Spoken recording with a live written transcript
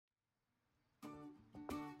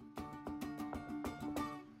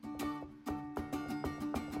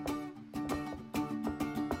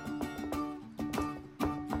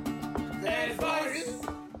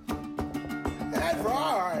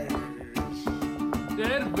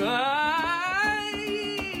Advice!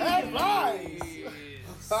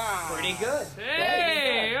 Pretty good.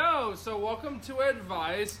 Hey, yo, so welcome to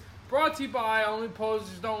Advice, brought to you by Only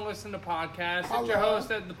Posers Don't Listen to Podcasts. It's your Hello. host,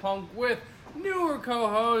 Ed the Punk, with newer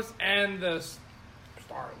co-host and the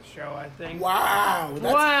star of the show, I think. Wow.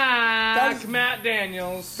 Whack, is Matt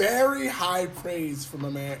Daniels. Very high praise from my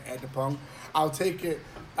man Ed the Punk. I'll take it.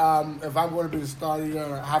 If I'm going to be the star, you're going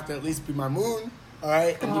to have to at least be my moon. All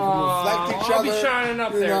right? And we can reflect each I'll other. be shining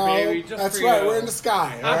up you there, know. baby. Just That's for right. you. We're in the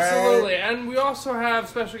sky. all Absolutely. right? And we also have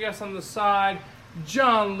special guests on the side,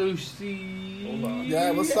 John Lucy. Hold on.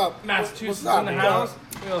 Yeah, what's up? Massachusetts What's up? in the house.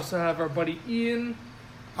 We also have our buddy Ian.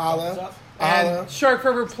 Holla. And Holla. Shark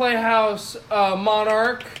River Playhouse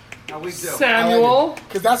Monarch, How we do? Samuel,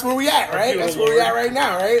 Because that's where we at, right? That's where we at right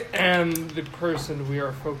now, right? and the person we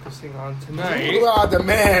are focusing on tonight, Oh, the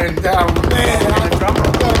man. Chris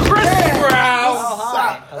Brown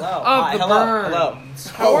Hello. of Hi, the hello. Burns.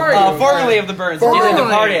 Hello. How are you? Formerly of the Burns, Formerly. dearly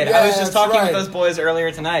departed. I was Yeah, just talking that's with right. those boys earlier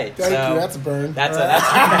tonight. Thank so you. That's a burn. That's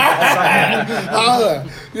Holla.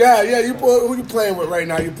 Yeah. Who you playing with right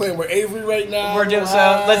now? You playing with Avery right now? We're doing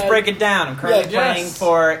so. Let's break it down. I'm currently Yeah, playing yes.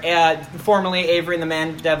 for formerly Avery and the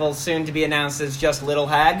Man Devil, soon to be announced as just Little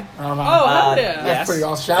Hag. Oh, hell yeah. That's yes. pretty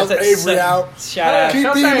awesome. Shout That's Avery so- out. Shout out. Keep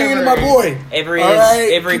Shout being out mean to Avery. my boy. Avery All is right?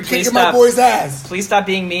 Avery. Keep Please kicking stop. my boy's ass. Please stop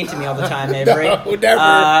being mean to me all the time, Avery. No, never.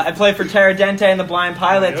 I play for Terra Dente and the Blind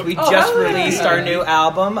Pilots. Yep. We Oh, just hell yeah. released our new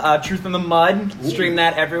album, Truth in the Mud. Stream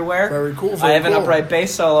that everywhere. Very cool, I very have an cool. upright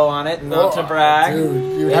bass solo on it, not to Oh, brag.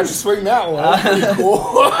 Dude, how'd you swing that one? That's pretty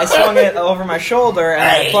cool. I swung it over my shoulder and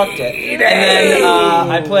I plucked it. And then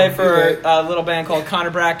I play for a little band called Connor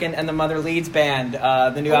Bracken and the Mother Leeds Band.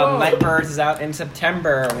 The new album Nightbirds is out in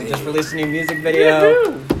September. We just released a new music video.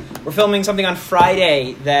 Yoo-hoo. We're filming something on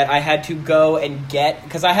Friday that I had to go and get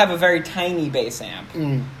because I have a very tiny bass amp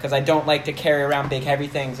because I don't like to carry around big heavy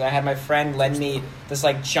things. I had my friend lend me this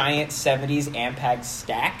like giant 70s Ampeg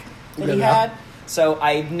stack that he Yeah. had. So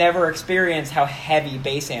I've never experienced how heavy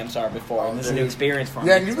bass amps are before, and this is a new experience for me.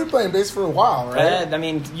 Yeah, and you've been playing bass for a while, right? I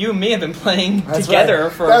mean, you and me have been playing That's together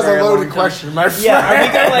right. for That a was very a long loaded time. question, my friend. Yeah, are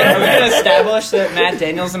we gonna establish that Matt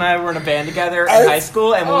Daniels and I were in a band together in high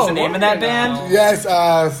school, and what was the name of that band? Yes,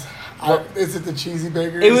 is it the Cheesy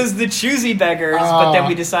Beggars? It was the Choosy Beggars, but then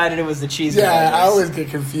we decided it was the Cheesy Yeah, Beggars. I always get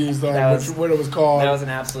confused on what it was called. That was an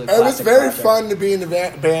absolute It was classic very project. fun to be in the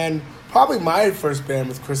band. Probably my first band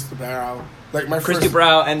was Chris DeBarrow. Like my Christy first.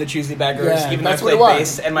 Brow and the Choosy Beggars, Yeah, even though I that's what played it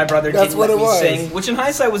was. bass, and my brother That's didn't what let it me was. sing, which in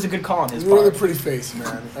hindsight was a good call on his You were the part. pretty face,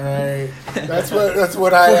 man. All right, that's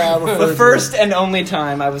what I refer The to. first and only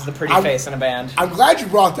time I was the pretty I'm- face in a band. I'm glad you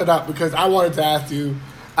brought that up because I wanted to ask you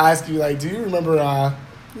like, do you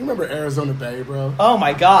remember Arizona Bay, bro? Oh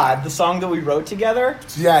my god, the song that we wrote together?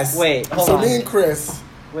 Yes. Wait, hold so on. me and Chris.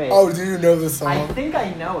 Wait. Oh, do you know this I song? think I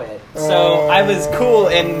know it. So I was cool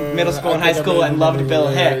in middle school and I high think I school know and the loved Bill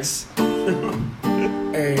lyrics. Hicks.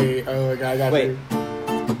 Hey, oh my god, I got Wait. you.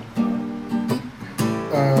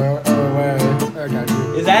 Wait, I got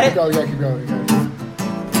you. Is that it? Keep going, yeah, keep going.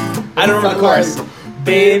 I don't remember the chorus.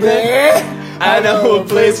 Baby, I know a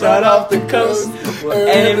place right off the coast where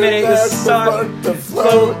any minute the sun to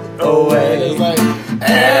float away. It's like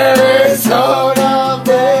Arizona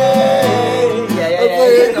Bay.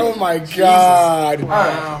 Yeah. Oh my god.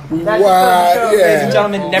 Wow. Wow, Ladies yeah. and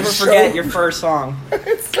gentlemen, never Show. forget your first song.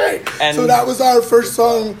 It's great. And So that was our first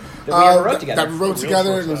song that we ever wrote together. That we wrote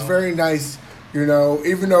together, and it was very nice. You know,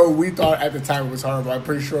 even though we thought at the time it was horrible, I'm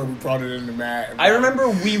pretty sure we brought it into Matt. I remember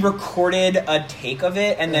we recorded a take of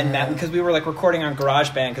it, and then Matt, because we were like recording on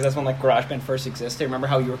GarageBand, because that's when like GarageBand first existed. Remember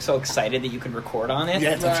how you were so excited that you could record on it?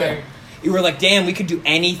 Yeah, that's Right. it. You were like, damn, we could do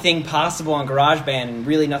anything possible on GarageBand, and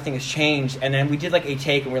really nothing has changed. And then we did like a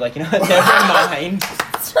take, and we are like, you know what, never mind.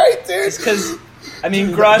 That's right, dude. It's because, I mean,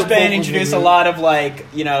 Dude, the GarageBand vocals introduced were a good. lot of like,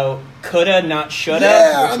 you know, coulda, not shoulda,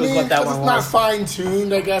 Yeah, which I was mean, what that 'cause one it's not was. fine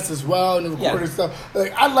tuned, I guess, as well, and the Yeah. recorded stuff.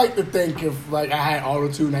 Like, I'd like to think if like I had auto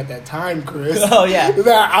tune at that time, Chris. Oh, yeah.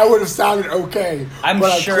 that I would have sounded okay. I'm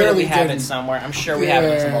but I sure that we clearly have didn't. it somewhere. I'm sure we have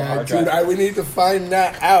it on some old hard dude, drive. we need to find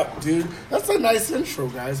that out, dude. That's a nice intro,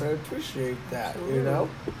 guys. I appreciate that. You know,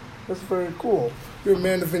 that's very cool. You're a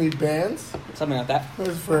man of any bands. Something like that. That's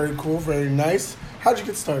very cool, very nice. How'd you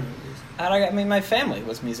get started in music? I mean, my family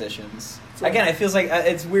was musicians. So- Again, it feels like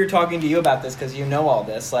it's weird talking to you about this because you know all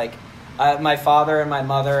this. Like, my father and my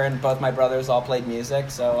mother and both my brothers all played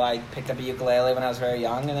music, so I picked up a ukulele when I was very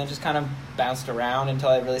young, and then just kind of bounced around until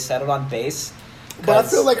I really settled on bass. But I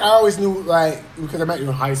feel like I always knew, like, because I met you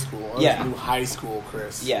in high school. I always Yeah. knew high school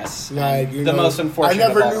Chris. Yes. Like, the most unfortunate I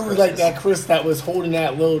never of all knew, Chris's. like, that Chris that was holding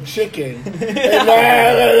that little chicken. And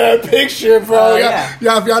that picture, bro. Yeah.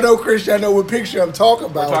 Yeah, if y'all know Chris, y'all know what picture I'm talking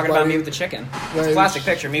about. We're talking about buddy. me with the chicken. It's Right. a classic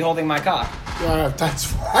picture. Me holding my cock. Yeah,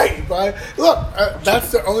 that's right, bud. Look,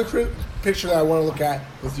 that's the only picture that I want to look at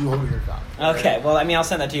with you holding your cock. Okay, well, I mean, I'll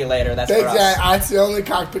send that to you later. That's for us. That's the only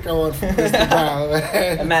cock pic I want from Mr. Brown.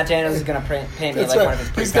 And Matt Daniels is gonna paint me That's like right. one of his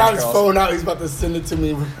He's pre-French got his girls. phone out. He's about to send it to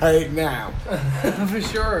me right now. For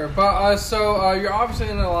sure. But so you're obviously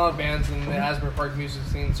in a lot of bands in the Asbury Park music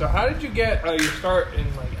scene. So how did you get your start in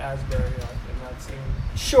like Asbury, like in that scene?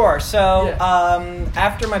 Sure. So Yeah.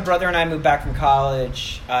 after my brother and I moved back from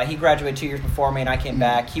college, he graduated 2 years before me, and I came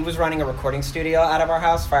back. He was running a recording studio out of our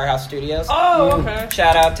house, Firehouse Studios. Oh, okay.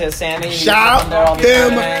 Shout out to Sammy. He Shout was there all the him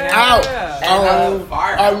time hanging out. And,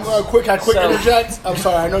 I'm quick So- interject. I'm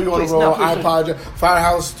sorry. I know you want Please, to roll. no, please I do. apologize.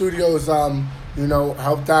 Firehouse Studios,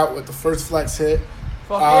 helped out with the first Flex hit.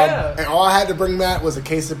 Fuck yeah. And all I had to bring Matt was a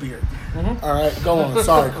case of beer. All right, go on.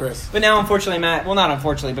 Sorry, Chris. But now, unfortunately, Matt, well, not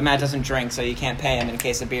unfortunately, but Matt doesn't drink, so you can't pay him in a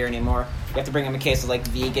case of beer anymore. You have to bring him a case of, like,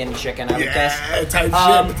 vegan chicken, I would guess. Type shit,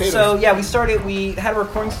 potatoes. So, yeah, we had a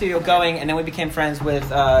recording studio going, and then we became friends with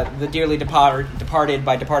the dearly departed,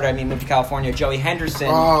 by departed I mean moved to California, Joey Henderson.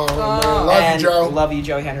 Oh, man. Love and you, Joe. Love you,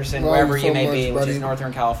 Joey Henderson, Love wherever you so you may much, be, which buddy. is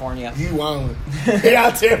Northern California. You wildin'. Get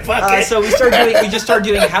out there, fucking. So we just started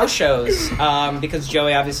doing house shows because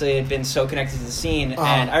Joey obviously had been so connected to the scene,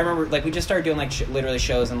 and I remember like we just started doing like literally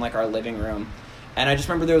shows in like our living room, and I just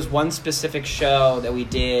remember there was one specific show that we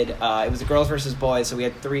did. It was the Girls versus Boys, so we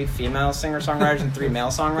had 3 female singer-songwriters and 3 male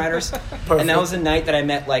songwriters, and that was the night that I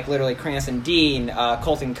met like literally Cranston Dean,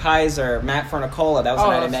 Colton Kaiser, Matt Fernicola. That was the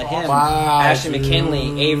night I met him. Wow, Ashley dude.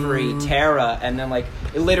 McKinley, Avery, Tara, and then like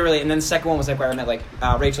it literally, and then the second one was like where I met like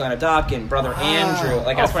Rachel Anna Dobkin, brother Andrew.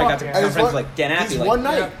 Like that's where I got to fuck become And friends it's with like Dan Appy. These Like, one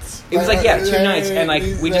night. it was like 2 nights, and like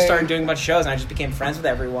we just started doing a bunch of shows, and I just became friends with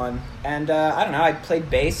everyone. And I don't know, I played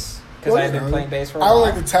bass because I had been playing bass for a I while.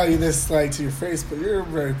 don't like to tell you this like to your face, but you're a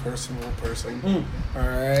very personal person. All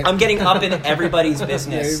right. I'm getting up in everybody's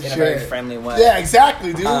business Yeah, in a very shit. friendly way. Yeah,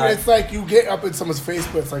 exactly, dude. Uh, it's like you get up in someone's face,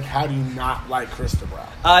 but it's like, how do you not like Krista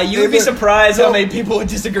Brown? You would be surprised how No. many people would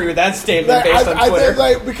disagree with that statement Like, based on I Twitter. think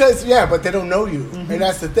like because but they don't know you, and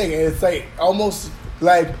that's the thing. And it's like almost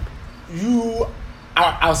like you.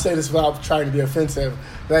 I'll say this without trying to be offensive.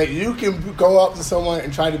 Like you can go up to someone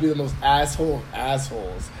and try to be the most asshole of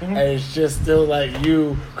assholes, and it's just still like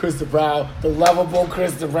you, Krista Brown, the lovable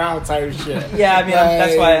Krista Brown type shit. Yeah, I mean, Like,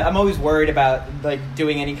 that's why I'm always worried about like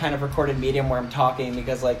doing any kind of recorded medium where I'm talking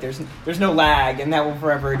because like there's no lag and that will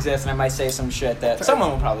forever exist, and I might say some shit that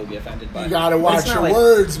someone will probably be offended by. You gotta But watch it's not your like-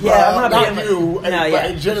 words, bro. Yeah, I'm not not being, you, no, but yeah.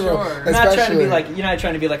 in general. Sure. I'm not trying to be especially. like you're not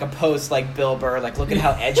trying to be like a post like Bill Burr, like look at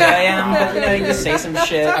how edgy I am, but you know you just say some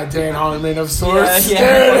shit. a Dan Harmon of sorts.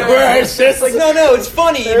 Yeah. Where it's just It's like no, it's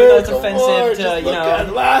funny even though it's come offensive on, to just you look at it,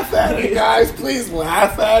 know. laugh at it, guys. Please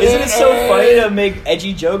laugh at Isn't it. it so Hey. funny to make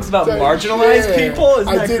edgy jokes about Like, marginalized yeah. people? Isn't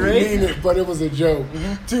I that didn't great? mean it, but it was a joke,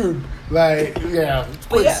 dude. Like, yeah,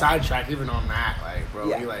 quick yeah. sidetrack even on that, like, bro.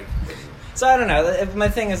 Yeah. You like, So I don't know. My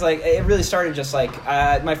thing is like it really started just like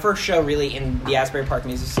my first show really in the Asbury Park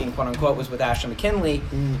music scene, quote unquote, was with Ashley McKinley.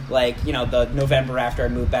 Like the November after I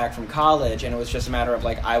moved back from college, and it was just a matter of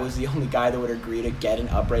like I was the only guy that would agree to get an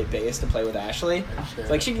upright bass to play with Ashley. Shit.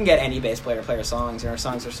 Like she can get any bass player to play her songs, and her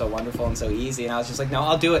songs are so wonderful and so easy. And I was just like, no,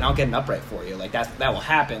 I'll do it, and I'll get an upright for you. Like that will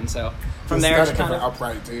happen. So from it's there, not it's kind of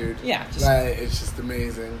upright, dude. yeah, just Like, it's just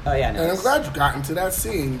amazing. Oh, yeah, no, and I'm it's- glad you got into that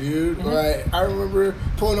scene, dude. Like, I remember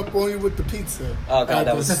pulling up on you with the pizza. Oh, God, At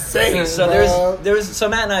that the was same, so. bro. So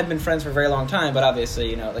Matt and I have been friends for a very long time, but obviously,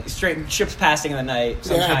 you know, like straight ships passing in the night.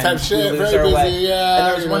 Yeah, Sometimes type we shit, lose very our busy, way. yeah, And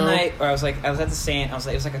there was you one know. night where I was at the Saint. It was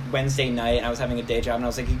like a Wednesday night, and I was having a day job, and I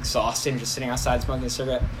was like exhausted, and just sitting outside smoking a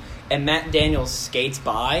cigarette. And Matt Daniels skates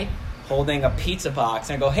by, holding a pizza box,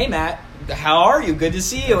 and I go, "Hey, Matt. How are you? Good to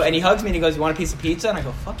see you." And he hugs me and he goes, "You want a piece of pizza?" And I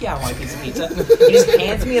go, "Fuck yeah, I want a piece of pizza." He just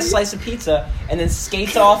hands me a slice of pizza and then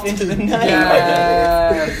skates off into the night.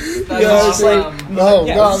 Yes, that's Yeah, awesome. No,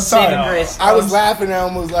 Yeah, no, it I'm was saving sorry. grace. I was laughing. I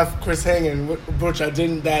almost left Chris hanging, which I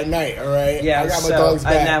didn't that night. All right. Yeah, I got my so, dog's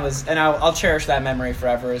back. and that was, and I'll cherish that memory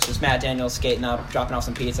forever. It's just Matt Daniels skating up, dropping off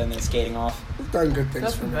some pizza, and then skating off. We've done good things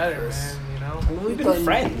That's for me, better, Chris. man. You know. We've done- been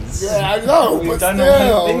friends. Yeah, I know. We've but done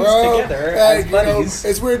still, things bro. together Like, as you know, buddies.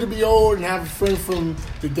 it's weird to be old and have a friend from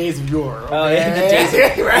the days of yore. Oh yeah, the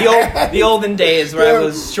okay? days, the olden days where I Yeah.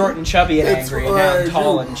 was short and chubby and It's angry, and now I'm right,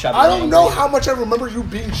 tall dude. and chubby. I and don't angry. know how much I remember you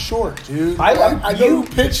being short, dude. I know you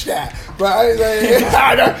pitched that, but I, like,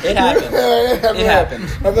 I know, It happened. I'm It like, happened.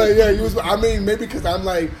 I'm like, yeah, you was. I mean, maybe because I'm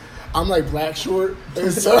like, I'm like Black Short,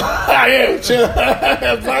 and so I am chill.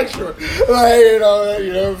 Black Short, like you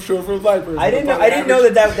know, I'm short for a black person. I didn't know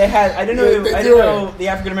that they had. I didn't know the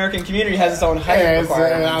African American community has its own height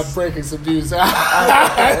requirements. I'm breaking some news. We're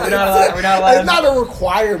not allowed. It's not a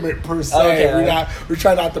requirement per se. Okay, we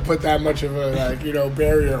try not to put that much of a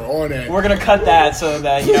barrier on it. We're gonna cut that so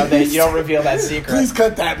that you don't reveal that secret. Please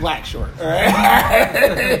cut that Black Short. All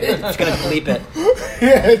right? Just gonna bleep it.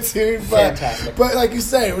 Yeah, dude. Fantastic. But like you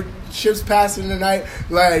say, shifts passing the night.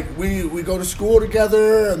 Like we go to school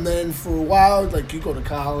together, and then for a while, like you go to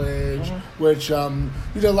college, which you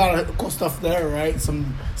did a lot of cool stuff there, right?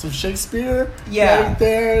 Some Shakespeare, right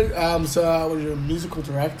there. So was you a musical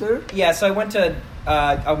director? Yeah. So I went to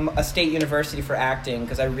a state university for acting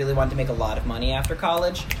because I really wanted to make a lot of money after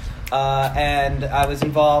college. And I was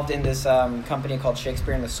involved in this company called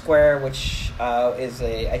Shakespeare in the Square, which is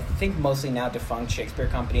I think mostly now defunct Shakespeare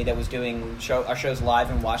company that was doing our shows live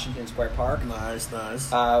in Washington Square Park. Nice.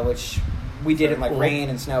 Which we did in rain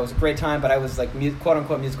and snow. It was a great time, but I was quote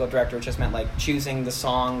unquote musical director, which just meant choosing the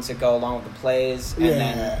songs that go along with the plays, and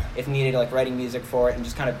then if needed, writing music for it, and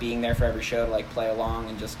just kind of being there for every show to play along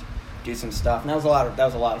and just do some stuff. And that was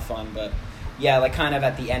a lot of fun, but. Yeah, kind of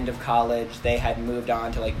at the end of college, they had moved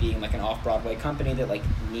on to being an off-Broadway company that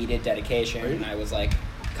needed dedication, and I was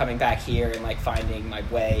coming back here and finding my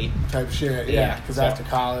way. Type shit, yeah. Because after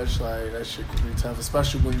college, that shit could be tough,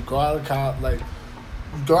 especially when you go out of college,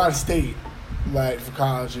 you go out of state, for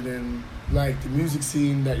college, and then the music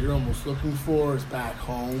scene that you're almost looking for is back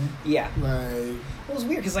home. Yeah. It was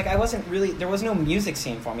weird because I wasn't really, there was no music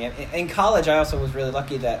scene for me. In college, I also was really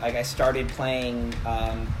lucky that I started playing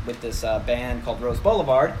with this band called Rose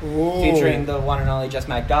Boulevard, featuring the one and only Jess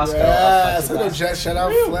McDosco. Yeah, Jess, shout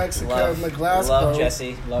out Flex and McGlasgow. Love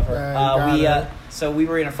Jessie, love her. So we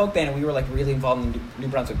were in a folk band, and we were really involved in the New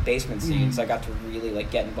Brunswick basement scene. So I got to really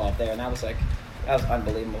get involved there, and that was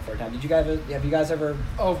unbelievable for a time. Have you guys ever?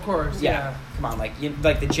 Oh, of course. Yeah. Come on,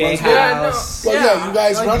 the J House. You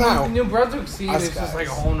guys run out. The New Brunswick scene is just a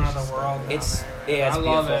whole nother world. It's I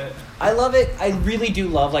love it. I love it. I really do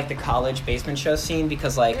love the college basement show scene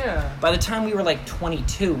because by the time we were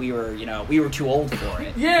 22, we were too old for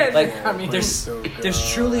it.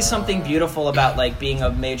 There's truly something beautiful about beauing a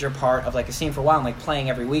major part of a scene for a while and playing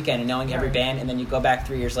every weekend and knowing every band, and then you go back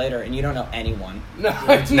 3 years later and you don't know anyone.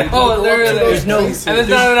 There's not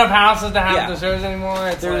enough houses to have the shows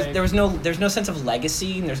anymore. There's no sense of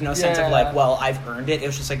legacy, and there's no sense of I've earned it. It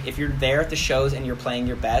was just if you're there at the shows and you're playing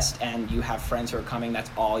your best and you have friends who are coming, that's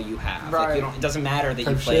all you have. Right. It doesn't matter that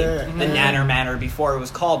you played the Nanner Manor before it was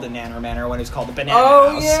called the Nanner Manor when it was called the Banana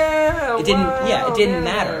House. Yeah. It didn't. It didn't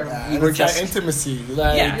matter. We were just that intimacy.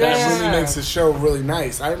 That really makes the show really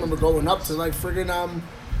nice. I remember going up to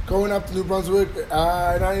going up to New Brunswick, and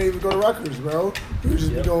I didn't even go to Rutgers, bro. We would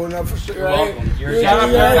just be going up for shows, right? You're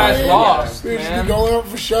guys lost. We would just be going up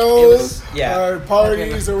for shows,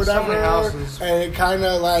 parties or whatever, and it kind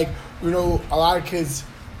of a lot of kids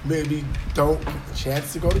maybe don't get the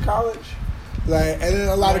chance to go to college. And then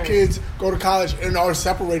a lot of kids go to college and are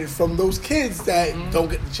separated from those kids that don't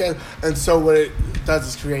get the chance. And so what it does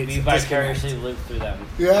is create... We vicariously live through them.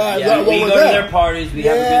 Yeah. We go to their parties, we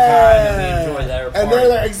have a good time, and we enjoy their parties. And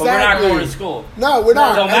they're exactly. But we're not going to school. No, we're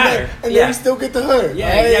not. It don't matter. And then we still get the hood.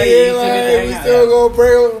 Yeah, right? We still go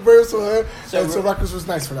bring some hood. So Rutgers was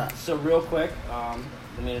nice for that. So real quick, let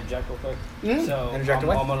me interject real quick. So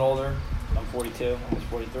I'm an older... I'm 42, almost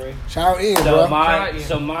 43. Shout out Ian, bro. My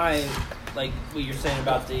what you're saying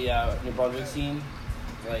about the New Brunswick scene,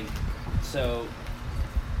 so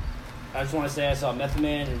I just want to say I saw Method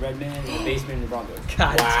Man and Redman in the basement in New Brunswick.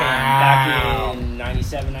 God damn. Back in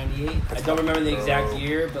 97, 98. I don't remember the exact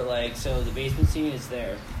year, but so the basement scene is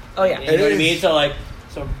there. Oh yeah. You know what I mean? So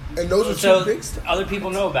and those are two big stuff. Other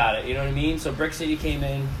people know about it, you know what I mean? So Brick City came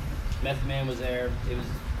in, Method Man was there. It was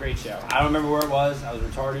great show. I don't remember where it was. I was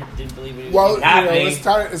retarded. Didn't believe it was happening. It's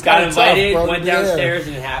got invited. tough, went downstairs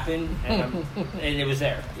and it happened, and it was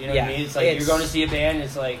there. You know what I mean? It's you're going to see a band.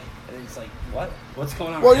 It's what? What's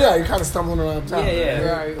going on? Well, you're kind of stumbling around town.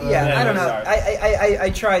 Yeah. I don't know. I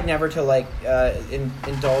tried never to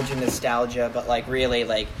indulge in nostalgia, but really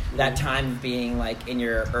that time of being in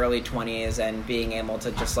your early 20s and being able to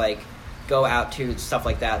just go out to stuff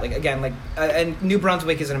like that. And New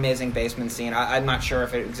Brunswick is an amazing basement scene. I'm not sure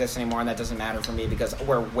if it exists anymore, and that doesn't matter for me because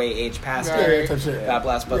we're way age past it. God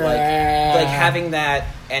bless. But having that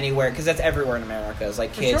anywhere, because that's everywhere in America. Is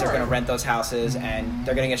kids are going to rent those houses, and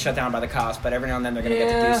they're going to get shut down by the cops. But every now and then they're going to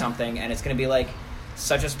get to do something, and it's going to be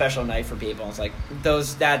such a special night for people. It's like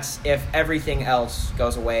that's if everything else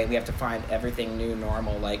goes away, we have to find everything new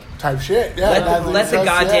normal. Like type shit. Yeah, let the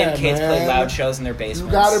goddamn kids play loud shows in their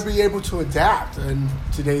basements. You gotta be able to adapt in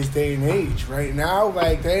today's day and age. Right now,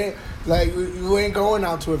 you ain't going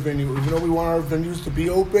out to a venue. Even though we want our venues to be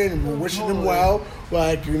open and we're wishing them well,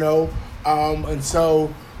 and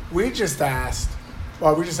so we just asked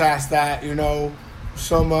that,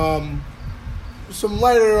 some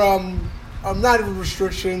lighter, not even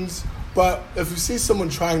restrictions, but if you see someone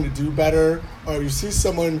trying to do better or you see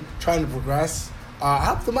someone trying to progress,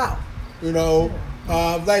 help them out.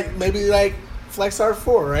 Maybe Flex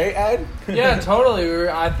R4, right, Ed? Yeah, totally.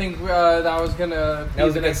 I think that was gonna be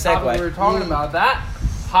the next topic we were talking about. That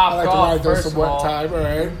popped off first of all. Time,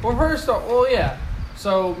 right? Well, first of all, yeah.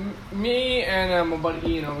 So me and my buddy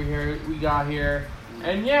Ian over here, we got here.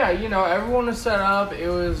 And yeah, everyone was set up. It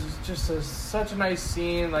was just such a nice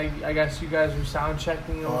scene. Like, I guess you guys were sound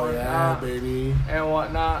checking and whatnot. Yeah, baby. And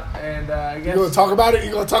whatnot. And I guess... You gonna talk about it?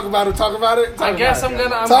 I guess I'll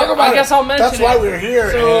mention it. That's why we're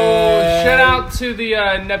here. So, shout out to the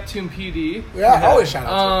Neptune PD. Yeah, always shout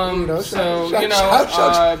out to them.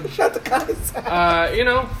 Shout the guys.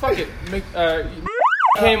 Fuck it.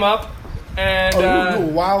 Came up. And you a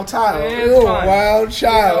wild child. You a wild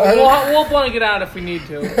child. We'll blank it out if we need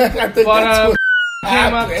to. But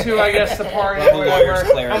came up to, I guess, the party or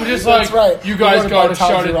whatever. I'm just you guys gotta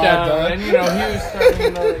shut it down. And he was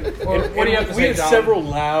starting, what do you have to say, We had John? several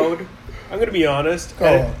loud. I'm gonna be honest.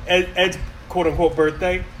 Ed's quote unquote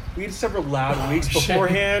birthday. We had several loud weeks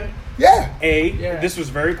beforehand. Yeah. This was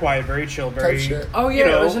very quiet, very chill, very. Oh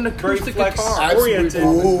yeah, it was an acoustic very flex guitar. oriented,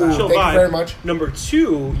 chill thank vibe. you very much. Number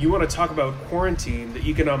 2, you want to talk about quarantine, the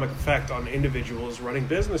economic effect on individuals running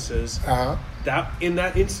businesses. That in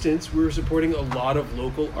that instance, we were supporting a lot of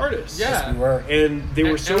local artists. Yeah, yes, we were, and they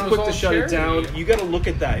were so quick to shut it down. You got to look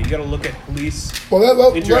at that. You got to look at police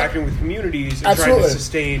interacting with communities and trying to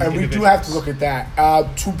sustain. And we do have to look at that.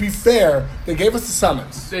 To be fair, they gave us the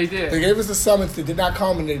summons. They did. They gave us the summons. They did not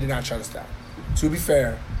come and they did not shut us down. To be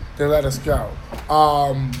fair, they let us go.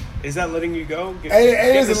 Is that letting you go? It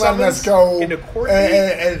isn't letting us go into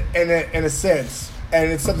quarantine? in a sense,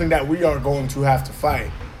 and it's something that we are going to have to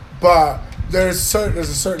fight. But there's a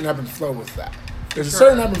certain ebb and flow with that. There's a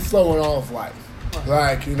certain ebb and flow in all of life.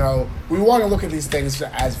 We want to look at these things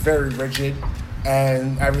as very rigid,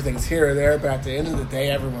 and everything's here or there. But at the end of the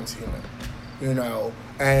day, everyone's human.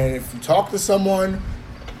 And if you talk to someone,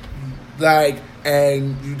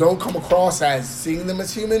 and you don't come across as seeing them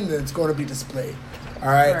as human, then it's going to be displayed. All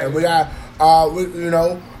right? And we got,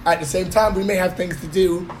 at the same time, we may have things to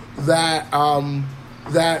do that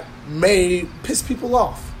that may piss people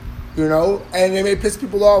off. And they may piss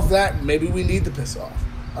people off that maybe we need to piss off.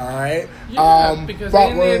 All right? Yeah, because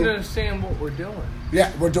they need to understand what we're doing.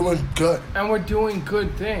 Yeah, we're doing good. And we're doing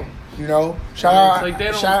good things. Shout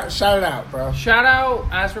it out, bro. Shout out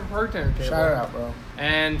Asper Park Dinner Table. Shout it out, bro.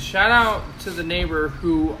 And shout out to the neighbor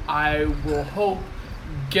who I will hope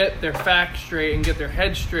get their facts straight and get their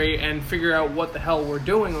head straight and figure out what the hell we're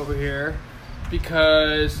doing over here,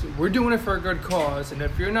 because we're doing it for a good cause, and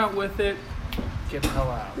if you're not with it, get the hell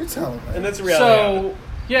out. You're telling me. And that's the reality.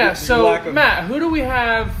 Matt, who do we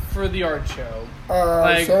have for the art show? Who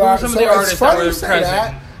are some of the it's artists that funny were you say present?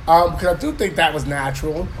 that, because I do think that was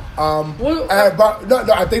natural. I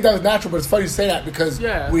think that was natural, but it's funny you say that because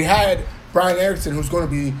we had Brian Erickson, who's going to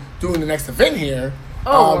be doing the next event here.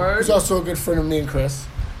 Who's also a good friend of me and Chris.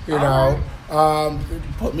 Put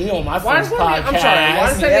me on my first podcast. I'm sorry. Why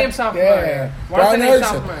does that name sound familiar? Brian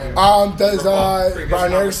Erickson. Does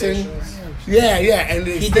Brian Erickson? Yeah, and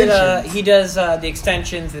the he does the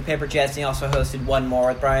extensions, the paper jets, and he also hosted one more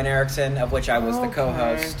with Brian Erickson, of which I was the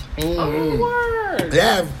co-host. Word.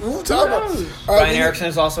 Yeah, we'll talk about Brian Erickson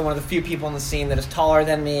is also one of the few people in the scene that is taller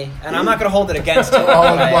than me, and I'm not going to hold it against him.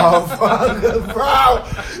 Motherfucker, bro.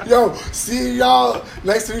 Yo, see y'all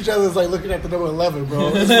next to each other is like looking at the number 11,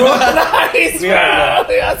 bro. It's real nice, bro.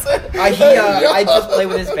 I just played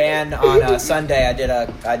with his band on Sunday. I did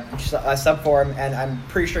a sub for him, and I'm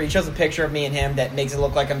pretty sure he shows a picture of me and him that makes it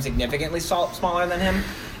look like I'm significantly smaller than him,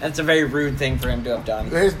 and it's a very rude thing for him to have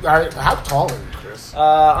done. How tall are you, Chris?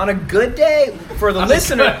 On a good day, for the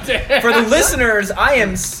listeners, I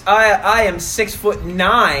am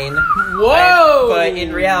 6'9". Whoa! But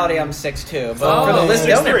in reality, I'm 6'2". But for the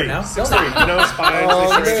listeners, 6'3". Spine.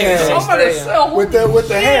 With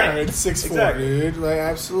the hair, it's 6'4", dude. Like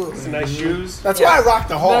absolutely. Some nice shoes. That's why I rock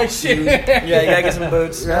the Hawks. Yeah, you gotta get some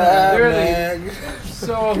boots. Yeah, literally. man.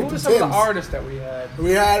 So who were some of the artists that we had?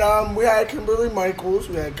 We had Kimberly Michaels.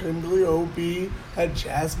 We had had Kimberly Opie, had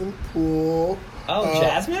Jasmine Poole. Oh,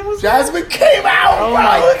 Jasmine was Jasmine came out, Oh bro.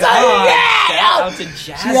 my It's like, God. yeah! Shout out to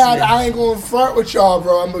She Jasmine. had, I ain't gonna flirt with y'all,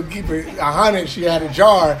 bro. I'm gonna keep it 100. She had a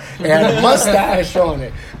jar and had a mustache on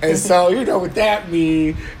it. And so, you know what that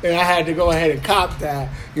mean. And I had to go ahead and cop that,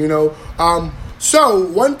 you know. So,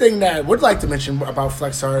 one thing that I would like to mention about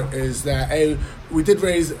FlexArt is that, hey, we did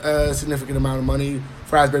raise a significant amount of money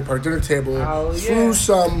for Asbury Park Dinner Table through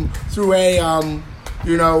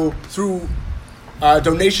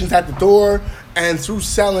donations at the door and through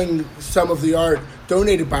selling some of the art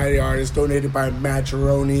donated by the artists, donated by Matt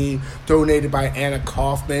Gironi, donated by Anna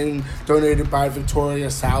Kaufman, donated by Victoria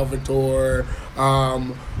Salvatore.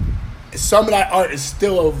 Some of that art is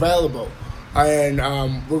still available. And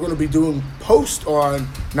we're going to be doing posts on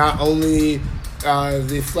not only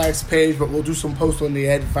the Flex page, but we'll do some posts on the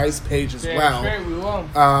Advice page as well. Straight, we will.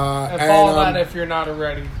 And follow that if you're not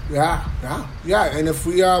already. Yeah. And if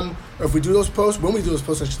we do those posts, when we do those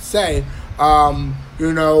posts, I should say,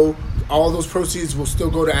 you know, all those proceeds will still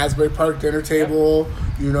go to Asbury Park Dinner Table,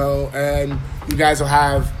 you know, and you guys will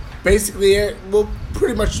have basically we'll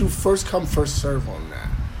pretty much do first come first serve on that,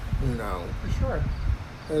 you know. For sure.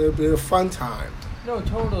 It'll be a fun time. No,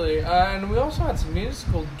 totally. And we also had some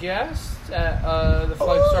musical guests at the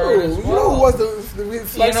FlexArt as well. You know who was the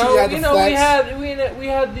Flexi? We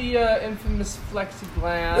had the infamous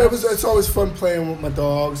Flexiglass. It's always fun playing with my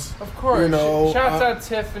dogs. Of course. You know, shouts out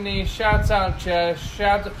Tiffany. Shouts out Jess.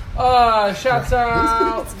 Shouts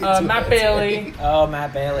out Matt Bailey. Oh,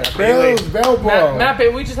 Matt Bailey. Matt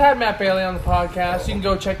Bailey. We just had Matt Bailey on the podcast. You can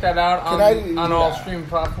go check that out on all streaming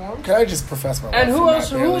platforms. Can I just profess my love? And who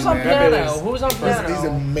else? Who was on piano? Who was on piano? He's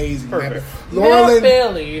amazing. Perfect. Matt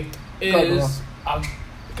Bailey is a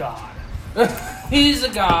god. He's a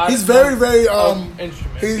god. He's very, very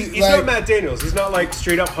instrument. He's not Matt Daniels. He's not like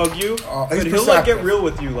straight up hug you, but he'll like get real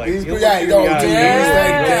with you. Like he's he's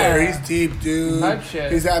there. He's deep, dude. Type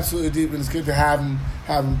shit. He's absolutely deep, and it's good to have him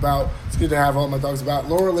about. It's good to have all my dogs about.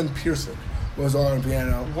 Laura Lynn Pearson was on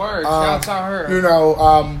piano. Word, shouts out her. You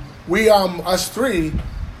know, we us three,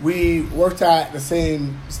 we worked at the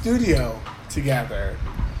same studio together.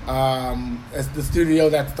 It's the studio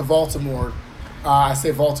that's the Baltimore. I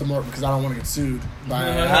say Baltimore because I don't want to get sued by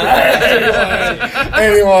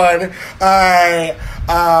anyone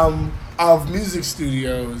of music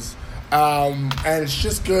studios. And it's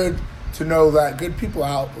just good to know that good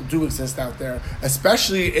people do exist out there,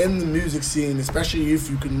 especially in the music scene, especially if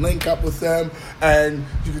you can link up with them and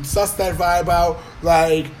you can suss that vibe out.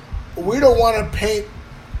 Like, we don't want to paint,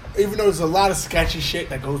 even though there's a lot of sketchy shit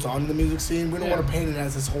that goes on in the music scene, we don't want to paint it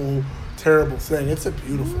as this whole terrible thing. It's a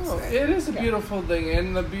beautiful thing. It is a beautiful thing,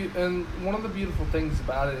 and one of the beautiful things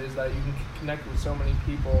about it is that you can connect with so many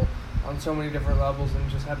people on so many different levels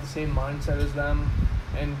and just have the same mindset as them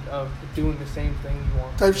and doing the same thing you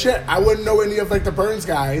want. Type shit. I wouldn't know any of like the Burns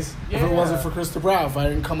guys if it wasn't for Krista Brown. If I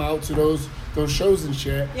didn't come out to those shows and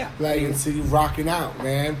shit, and see you rocking out,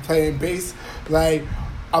 man, playing bass like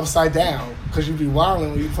upside down, because you be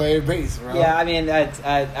wilding when you play bass, bro. Yeah, I mean,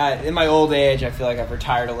 in my old age, I feel like I've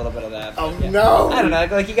retired a little bit of that. Oh, no. I don't know.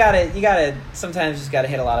 Like, you gotta, sometimes you just gotta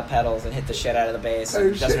hit a lot of pedals and hit the shit out of the bass.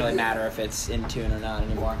 It doesn't really matter if it's in tune or not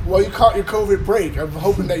anymore. Well, you caught your COVID break. I'm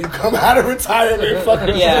hoping that you come out of retirement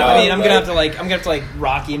fucking yeah, I mean, I'm gonna have to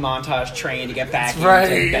Rocky montage train to get back into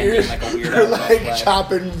bending like a weirdo. You're like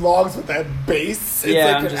chopping logs with that bass.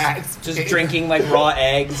 Yeah, it's I'm just drinking like raw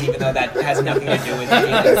eggs, even though that has nothing to do with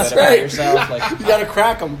feeling good about yourself. Like, you gotta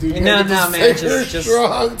crack them, dude. No, man,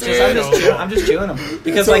 I'm just chewing them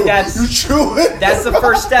because so like that's you chew it. That's the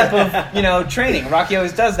first step of training. Rocky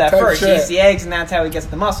always does that first. He eats the eggs, and that's how he gets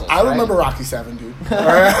the muscles. I remember Rocky 7, dude. All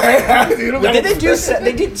right. They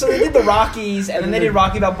did the Rockies, and then they did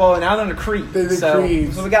Rocky Balboa, and now they're on the Creed. They did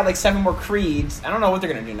Creeds. So we got like 7 more Creeds. I don't know what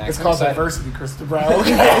they're gonna do next. It's called diversity, Krista Brown.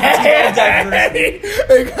 Diversity.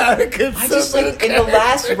 They gotta get I just like in the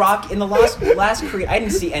last Creed. I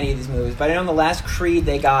didn't see any of these movies, but I know in the last Creed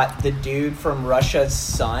they got the dude from Russia's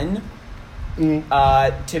son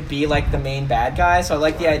to be like the main bad guy. So I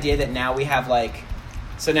like the idea that now we have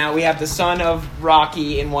now we have the son of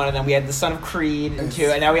Rocky in one of them. We had the son of Creed in 2,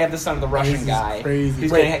 and now we have the son of the Russian guy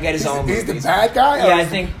who's going to get his own movies. He's the bad guy? Yeah, I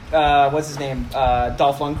think, what's his name?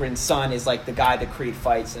 Dolph Lundgren's son is like the guy that Creed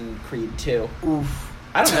fights in Creed 2. Oof.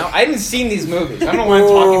 I don't know. I haven't seen these movies. I don't know why I'm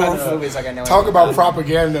talking about the movies like I know. Talk about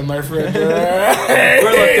propaganda, my friend.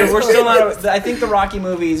 We're still not. I think the Rocky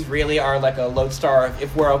movies really are like a lodestar of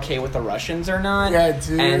if we're okay with the Russians or not. Yeah,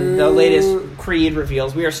 dude. And the latest Creed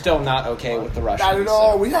reveals we are still not okay with the Russians. Not at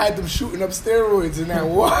all. So. We had them shooting up steroids in that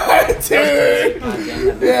war,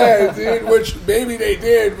 dude. Yeah, dude. Which maybe they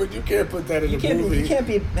did, but you can't put that in the movie.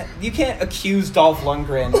 You can't accuse Dolph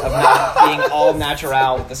Lundgren of not being all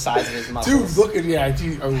natural with the size of his muscles. Dude, look at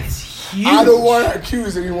Huge. I don't want to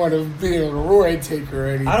accuse anyone of being a roid taker or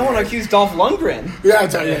anything. I don't want to accuse Dolph Lundgren.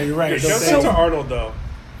 Yeah, you're right. Shout out to Arnold though.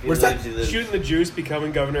 What's that? Shooting the juice,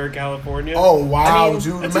 becoming governor of California. Oh wow, I mean,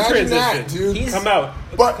 dude! That's Imagine a that, transition. dude. Come out,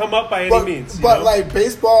 come up by any means. But like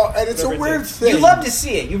baseball, and it's Whatever a it weird takes. thing. You love to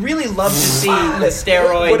see it. You really love to see the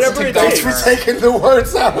steroids. Whatever to it Thanks takes. for taking the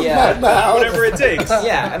words out of Yeah. my mouth. Whatever it takes.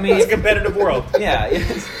 Yeah, I mean, It's a competitive world. yeah.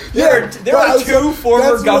 Yeah, There are but two former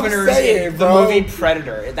that's what I'm governors saying, in the bro. movie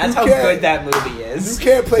Predator. That's You how can't- good that movie is. You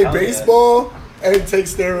can't play Hell yeah. baseball and take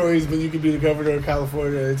steroids, but you can be the governor of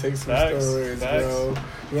California and take some Facts. steroids, Facts. bro.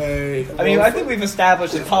 Like, I mean, I think we've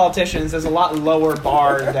established that politicians is a lot lower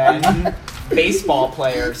bar than baseball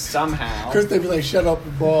players somehow. Chris, they'd be like, "Shut up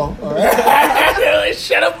and ball." All right?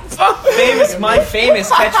 Shut up and ball. My famous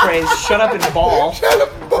catchphrase, shut up and ball. Shut up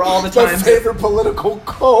and ball. For all the My times- favorite political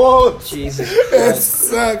quote. Jesus It Christ.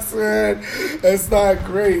 sucks, man. It's not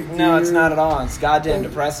great. No, it's dude. not at all. It's goddamn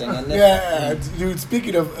depressing, isn't it? Yeah, dude.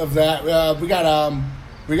 Speaking of that, we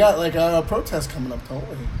got like a protest coming up, don't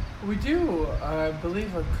we? We do, I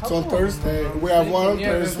believe, a couple. on Thursday. of them. We have one on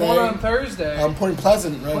There's Thursday. one on Thursday. Point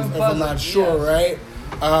Pleasant, right? Point If I'm not Pleasant, sure, yes.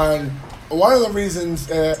 right? One of the reasons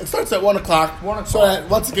it starts at 1 o'clock. 1 o'clock. So that,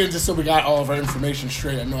 once again, just so we got all of our information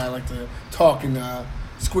straight. I know I like to talk in a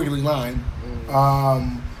squiggly line.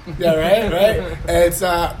 Yeah, right. It's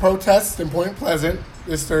protest in Point Pleasant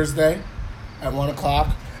this Thursday at 1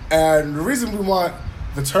 o'clock, and the reason we want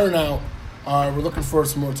the turnout, we're looking for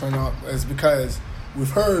some more turnout, is because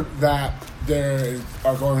we've heard that there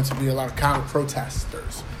are going to be a lot of counter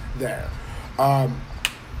protesters there.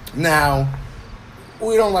 Now,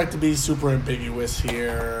 we don't like to be super ambiguous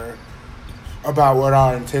here about what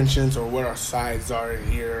our intentions or what our sides are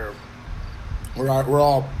here. We're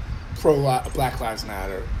all pro Black Lives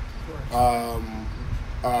Matter,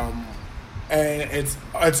 and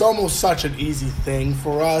it's almost such an easy thing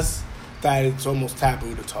for us that it's almost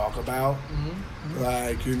taboo to talk about. Mm-hmm.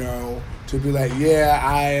 Like, to be like,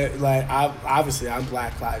 yeah, obviously I'm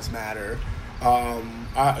Black Lives Matter.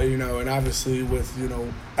 And obviously with,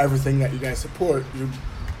 everything that you guys support,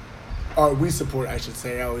 we support, I should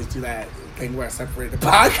say. I always do that thing where I separate the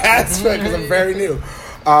podcast because I'm very new.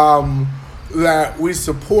 That we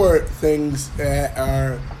support things that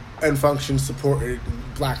are and function supported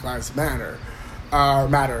Black Lives Matter,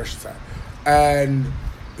 I should say. And,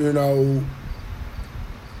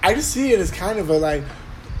 I just see it as kind of a like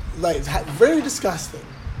very disgusting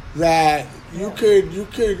that you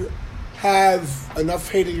could have enough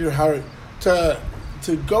hate in your heart to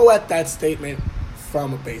go at that statement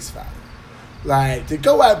from a base value, like to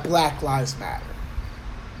go at Black Lives Matter,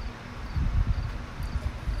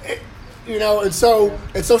 and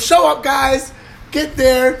so show up, guys, get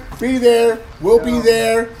there, be there, we'll be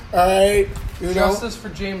there, all right, Justice for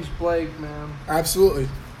James Blake, man. Absolutely.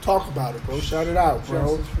 Talk about it, bro. Shout it out,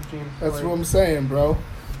 bro. Justice for James That's Blake. what I'm saying, bro.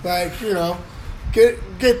 Like, get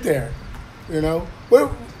there.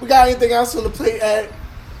 What, we got anything else on the plate, Ed?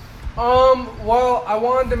 Well, I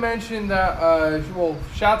wanted to mention that,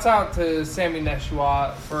 shouts out to Sammy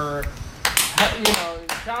Neshua for, big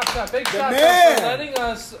shouts out for letting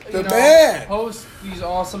us, host these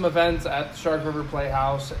awesome events at the Shark River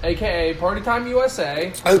Playhouse, aka Party Time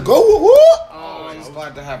USA. Go, woo! Always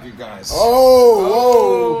glad to have you guys.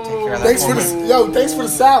 Oh, Take care of that thanks for woman. thanks for the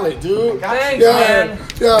salad, dude. Thanks, Yeah, man.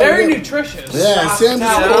 yeah, Very yeah. nutritious. Yeah, Sam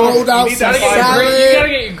just rolled out You some gotta get You gotta salad.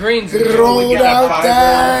 get your greens. Rolled out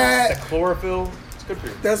that. That chlorophyll. It's good for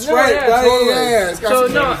you. That's Yeah, right, yeah, right? totally. Yeah, it's got So,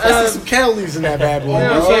 some, no, that's some kale leaves in that bad boy, Yeah,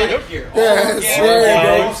 bro. so- Yeah, that's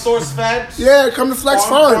right, bro. Source fed. Yeah, come to Flex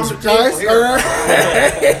Farm Farms, to guys. table All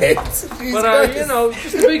right. But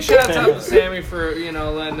just a big shout out to Sammy for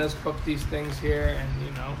letting us cook these things here, and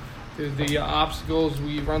through the obstacles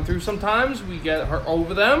we run through sometimes we get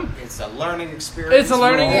over them. It's a learning experience. It's a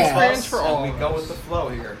learning Yeah. experience for all We of go us. with the flow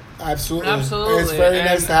here. Absolutely. Absolutely. It's very And-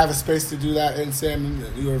 nice to have a space to do that, and Sam,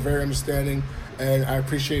 you are very understanding, and I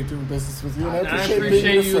appreciate doing business with you, and I And I appreciate being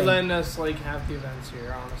appreciate your you friend. letting us have the events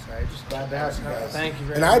here. Honestly, I just Glad to have you guys. thank you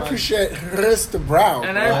very And much. I appreciate Mr. Brown.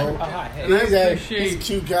 And bro. Hi, hey. And I He's a appreciate-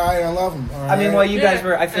 cute guy, and I love him. I mean, well, you Yeah, guys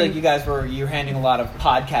were. I feel like and- you're handling a lot of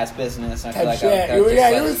podcast business. I feel like you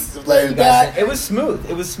was laid you back. guys, it was smooth.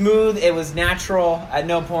 It was smooth. It was natural. At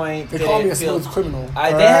no point They did call it me a feel. smooth criminal. They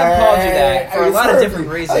have called you that for a You've lot of heard different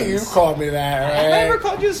me. reasons. You called me that, right? Have I ever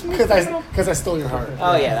called you a smooth criminal? Because I stole your heart.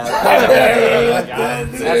 Oh yeah,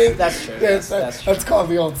 that's true. That's called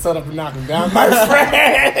the old set up and knock him down, my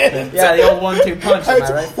friend. Yeah, the old 1-2 punch. Am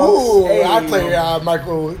I right, folks? Ooh, Hey. I play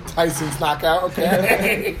Michael Tyson's knockout.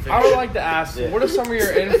 Okay. I would like to ask, what are some of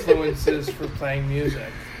your influences for playing music?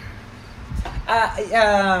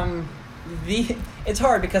 It's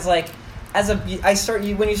hard because like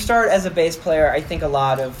when you start as a bass player, I think a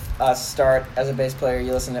lot of us start as a bass player.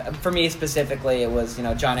 You listen to, for me specifically, it was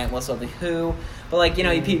John Entwistle, The Who, but like you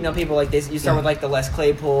know people like this. You start with like the Les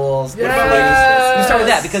Claypools. Yes! You start with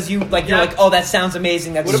that because you're like, oh, that sounds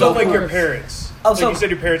amazing. That's What so about like cool. your parents? Oh, Like so- you said,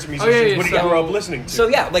 your parents are musicians. yeah, What did you so- grow up listening to? So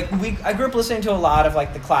yeah, like I grew up listening to a lot of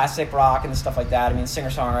like the classic rock and stuff like that. I mean, singer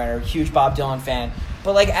songwriter, huge Bob Dylan fan.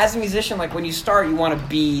 But like as a musician, like when you start, you want to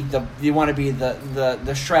be the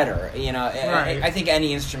shredder. You know, Right. I think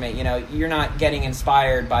any instrument, you're not getting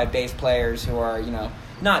inspired by bass players who are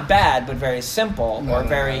not bad but very simple or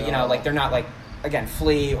very like they're not like again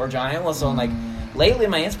Flea or John Entwistle and like. Lately,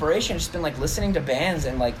 my inspiration has just been like listening to bands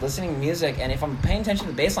and like listening to music. And if I'm paying attention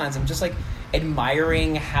to the bass lines, I'm just like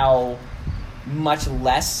admiring how much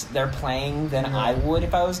less they're playing than I would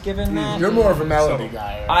if I was given that. You're more of a melody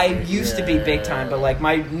guy. I right? used to be big time, but like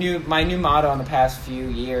my new motto in the past few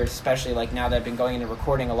years, especially like now that I've been going into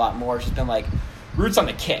recording a lot more, it's just been like roots on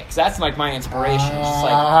the kicks. That's like my inspiration. Just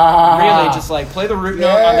like really, just like play the root note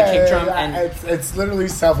on the kick drum, and it's literally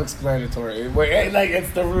self-explanatory. Like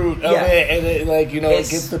it's the root of Yeah. it, and it like it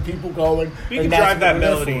It's- gets the people going. You can and that's drive that what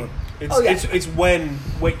we're there melody. for. It's, Oh, yeah. it's when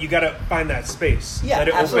you got to find that space. Yeah, Let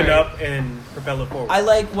it absolutely. open up and propel it forward. I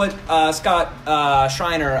like what Scott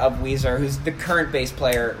Schreiner of Weezer, who's the current bass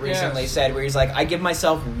player, recently Yes. said, where he's like, I give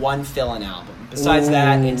myself one fill-in album. Besides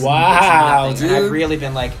that, it's wow, nothing. And I've dude. really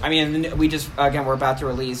been like, I mean, we just, again, we're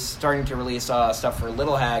starting to release stuff for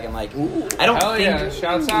Little Hag, and like, I don't Hell think... yeah!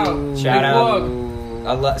 Shouts out. Shout Big out.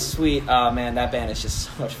 plug. Sweet, man, that band is just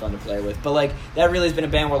so much fun to play with. But like that really has been a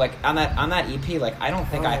band where like on that EP, like I don't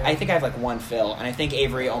think I think I have like one fill, and I think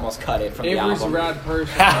Avery almost cut it from the Avery's a album. rad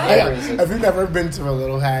person. Have you never been to a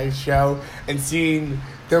Little Hag show and seen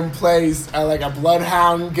them play like a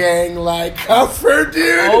Bloodhound Gang like cover,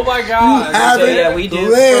 dude? Oh my God. You haven't So yeah, we did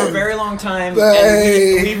lived. for a very long time, Like-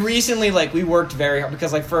 and we recently we worked very hard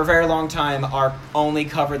because like for a very long time our only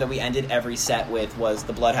cover that we ended every set with was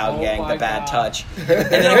the Bloodhound Oh Gang, my the Bad God. Touch, and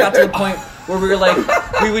then it got to the point where we were like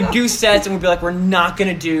we would do sets and we'd be like we're not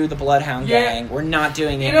gonna do the Bloodhound Yeah. Gang, we're not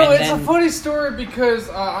doing it. You know, and it's then, a funny story because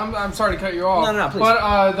I'm sorry to cut you off. No, please.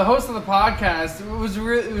 But the host of the podcast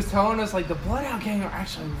was telling us like the Bloodhound Gang are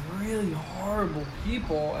actually really horrible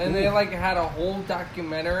people, and they like had a whole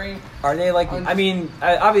documentary. Are they like? I mean,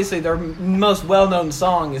 obviously their most well-known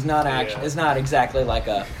song is not is not exactly like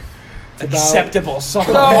a acceptable song.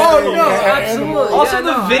 No, oh, no, Yeah, absolutely. Also, Yeah,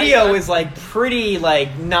 the no, video is like pretty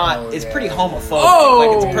like not. Oh, it's yeah. pretty homophobic. Oh,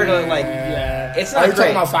 like it's pretty like Yeah. it's Are not you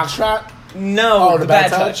great. talking about Foxtrot? No, Oh, the Bad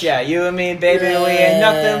Touch. Yeah, you and me, baby, we ain't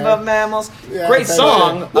nothing but mammals. Yeah, Great that's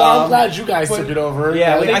song. it. Well, I'm glad you guys took it over.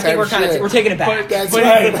 Yeah, That I think type we're kind of shit. we're taking it back. That's But-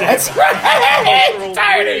 right. That's right. Cultural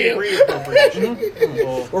Tired of you.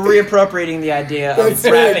 reappropriation. We're reappropriating the idea of That's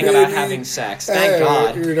it, rapping about baby. having sex. Hey, Thank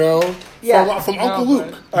God. You know, Yeah. from Uncle No,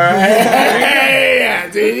 Luke. All right, yeah,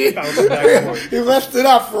 dude. Bouncing back and forth. He left it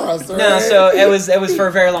up for us. All No, right? so it was for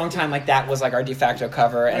a very long time like that was like our de facto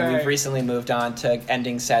cover, and Right. we've recently moved on to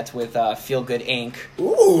ending sets with Feel Good Inc.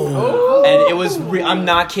 Ooh. And it was I'm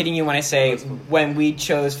not kidding you when I say when we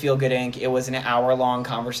chose Feel Good Inc. it was an hour-long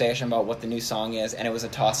conversation about what the new song is, and it was a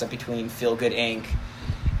toss-up between Feel Good Inc.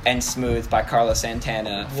 and Smooth by Carlos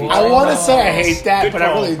Santana. I featuring want to Carlos. say I hate that, Good but I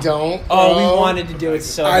call. really don't. Oh, we bro. wanted to do it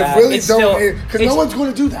so I bad. really It's don't, still- because it's- no one's going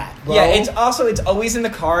to do that. Bro. Yeah, it's always in the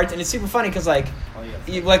cards, and it's super funny because like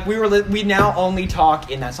we now only talk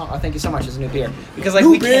in that song. Oh, thank you so much. It's a new beer because like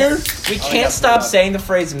New we beer? can't stop saying the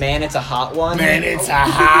phrase "man, it's a hot one." Man, it's a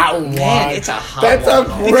hot one. Man, it's a hot That's one. a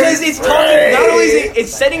great Because it's talking, not only is phrase.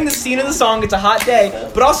 it's setting the scene of the song, it's a hot day,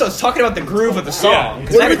 but also it's talking about the groove of the song.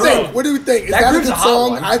 'Cause What do that you think? groove- What do you think? Is that that a groove's good a hot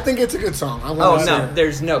song? one. I think it's a good song. I'm Oh gonna no, say.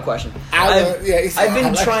 there's no question. I I've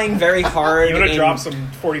been trying very hard. You want to in- drop some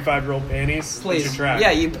 45-year-old panties? Please, It's your track.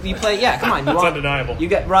 yeah, you play. Yeah, come on. You It's want, undeniable. You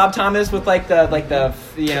got Rob Thomas with like the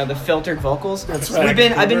the filtered vocals. That's right.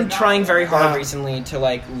 I've been trying very hard recently to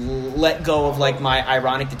like let go of like my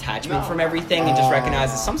ironic detachment from everything and just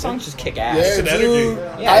recognize that some songs just kick ass. Yeah, an dude.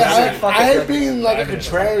 energy. Yeah, I hate being like a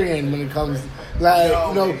contrarian when it comes, like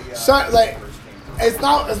like it's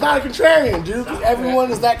not a contrarian, dude. Because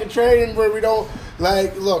everyone is that contrarian where we don't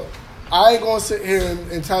like. Look, I ain't gonna sit here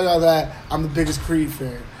and tell y'all that I'm the biggest Creed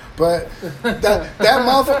fan. But that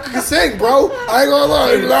motherfucker can sing, bro. I ain't gonna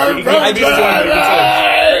lie.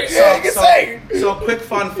 He can sing. So, quick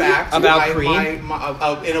fun fact about Creed.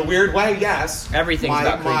 In a weird way, yes. Everything's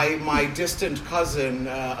about Creed. My distant cousin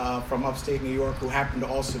from upstate New York, who happened to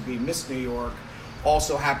also be Miss New York,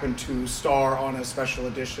 also happened to star on a special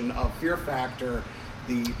edition of Fear Factor,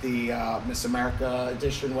 the Miss America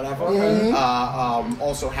edition, whatever.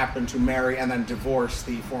 Also happened to marry and then divorce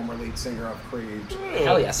the former lead singer of Creed.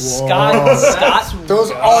 Hell yeah, Scott.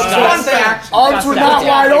 Those arms were not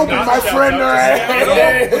wide open, my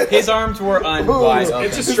friend. His arms were unwide open.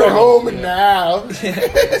 It's a He's at struggle. home and now.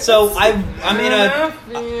 So I'm in a.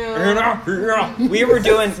 We were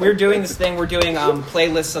doing this thing. We're doing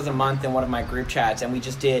playlists of the month in one of my group chats, and we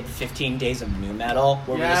just did 15 days of new metal,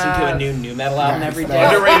 where we listen to a new metal album every day.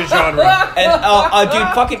 Underrated genre. And dude,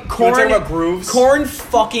 fucking Korn. talking about grooves? Korn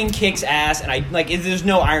fucking kicks ass, and I like. There's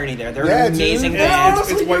no irony there. They're an amazing dude. band.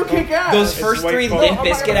 It's white punk. Those first white three punk. Limp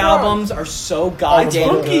Bizkit albums are so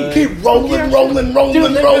goddamn good. Keep rolling.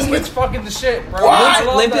 Dude, Limp Bizkit's fucking the shit, bro. I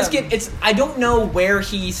love Limp them. Bizkit. I don't know where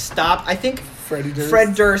he stopped. I think Freddie Durst.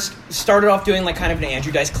 Fred Durst started off doing like kind of an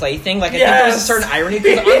Andrew Dice Clay thing. Like I think there was a certain irony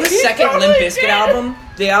because on the second Limp Bizkit album,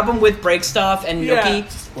 the album with Break Stuff and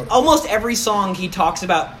Nookie, almost every song he talks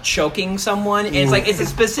about choking someone, and it's a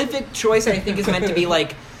specific choice that I think is meant to be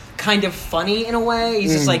like kind of funny in a way.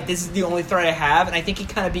 He's just like, this is the only threat I have, and I think he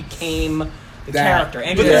kind of became the character.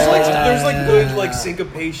 Andrew But Dice Clay style. there's like good like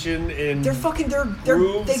syncopation and They're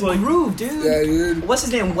grooves, they like- groove, dude. Yeah, dude. What's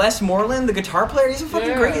his name? Wes Moreland, the guitar player. He's a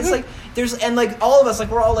fucking great. It's like all of us,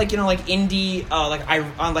 like we're all like like indie,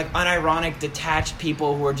 unironic, detached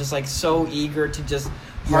people who are just like so eager to just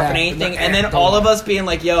harp on anything, and then all of us being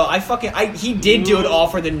like, "Yo, he did do it all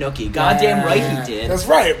for the Nookie. Goddamn right he did." That's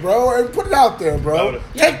right, bro. And put it out there, bro.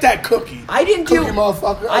 Take that cookie. I didn't Cookie do.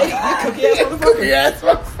 motherfucker. Cookie ass motherfucker. Cookie ass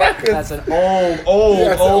motherfucker. That's an old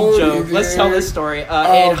That's old, joke. dude. Let's tell this story. In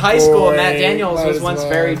high school, boy. Matt Daniels Might was as once well.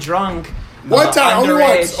 very drunk. One time, only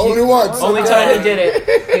underage. once. Only time he did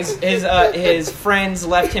it. His friends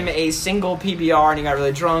left him a single PBR, and he got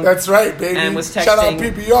really drunk. That's right, baby. And was Shout out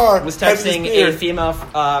texting- PPR. Was texting Heaviest beer. a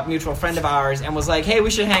female mutual friend of ours, and was like, "Hey, we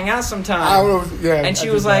should hang out sometime." I don't know. Yeah, And she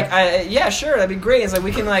I was did like, that. "Yeah, sure, that'd be great." It's like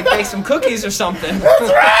we can like bake some cookies or something. That's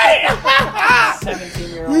right.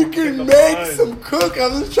 17-year-old. We can make some cook.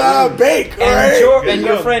 I'm just trying to bake. All right. And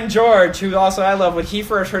your friend George, who also I love, when he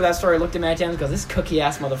first heard that story, looked at Matt Daniels and goes, "This cookie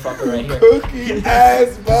ass motherfucker right here." Cookie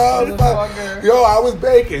ass motherfucker. Yo, I was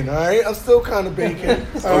baking, alright? I'm still kind of baking. Alright,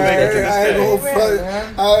 baking I ain't gonna this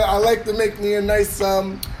front. I like to make me a nice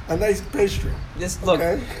pastry. Look,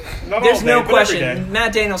 Not there's all no day, but every day. question.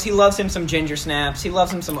 Matt Daniels, he loves him some ginger snaps. He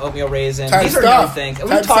loves him some oatmeal raisin. Type These are stuff. known things. Type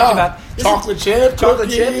We talked stuff. about this chocolate chip, chocolate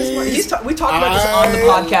cookies. chip. We talked about this on the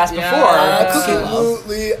podcast before. Cookie love.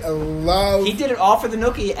 Absolutely love He did it all for the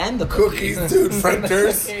Nookie and the cookies, dude. Fred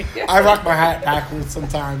Durst. I rock my hat backwards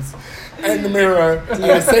sometimes. In the mirror, and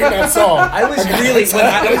I sing that song. I was really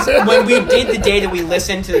when we did the day that we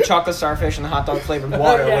listened to the chocolate starfish and the hot dog flavored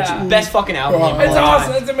water, which is best fucking album. of It's all time.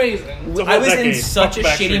 awesome. It's amazing. It's a I whole was in decade. such a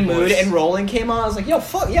Fuck shitty Backstreet mood, Boys. and Roland came on. I was like, "Yo,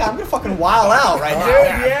 fuck yeah, I'm gonna fucking wild out right now."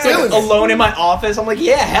 Yeah. Like, alone in my office, I'm like,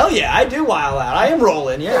 "Yeah, hell yeah, I do wild out. I am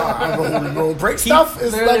rolling, yeah." Break stuff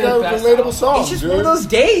is They're like the a best relatable album. song. It's just dude. one of those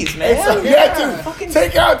days, man. Dude.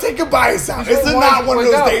 Take your bias out. It's not one of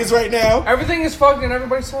those days right now. Everything is fucked and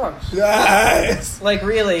everybody sucks. Yes. Like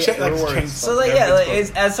really. Like, So like yeah, like,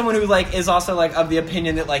 as someone who like is also like of the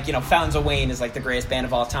opinion that like Fountains of Wayne is like the greatest band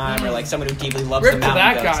of all time, or like someone who deeply loves Rip the to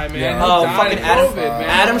Mountain that Goats. guy, man. Yeah. He Oh, died fucking of Adam! COVID, man.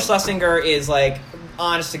 Adam Schlesinger is like,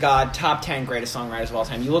 honest to God, top 10 greatest songwriters of all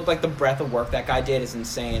time. You look like the breadth of work that guy did is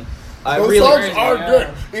insane. Those Really, songs are good.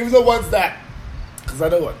 Even the ones that, because I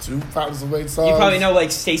know what, 2 Fountains of Wayne songs. you probably know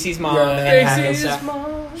like Stacy's Mom Yeah. and Happy Stacy's Sa-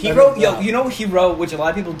 Mom. He wrote, you know what he wrote, which a lot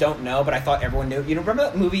of people don't know, but I thought everyone knew. You remember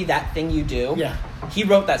that movie, That Thing You Do? Yeah. He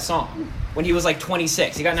wrote that song when he was like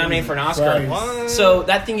 26. He got nominated for an Oscar. Christ. So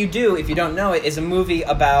That Thing You Do, if you don't know it, is a movie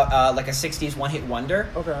about like a 60s one-hit wonder.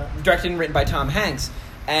 Okay. Directed and written by Tom Hanks.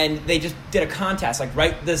 And they just did a contest, like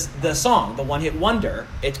write the song, the one-hit wonder.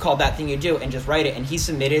 It's called That Thing You Do, and just write it. And he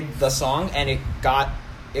submitted the song, and it got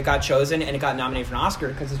it got chosen and it got nominated for an Oscar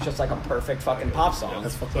because it's just like a perfect fucking pop song.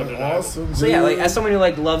 That's fucking awesome. So yeah, like as someone who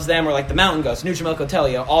like loves them or like the Mountain Goats, Neutral Milk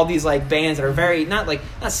Hotel, all these like bands that are very not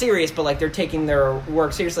serious, but like they're taking their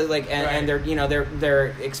work seriously, like and they're they're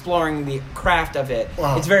exploring the craft of it.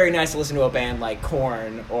 Wow. It's very nice to listen to a band like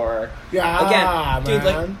Korn or man. dude,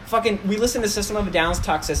 like fucking. We listen to System of a Down's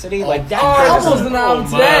Toxicity, like that. That was an album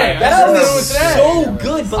today. That album is so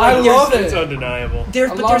good, but like, I love it. It's undeniable.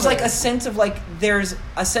 There's love like it. a sense of like there's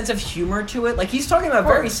a sense of humor to it. Like he's talking about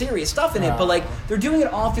very serious stuff in it, but like they're doing it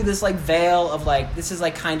all through this like veil of like this is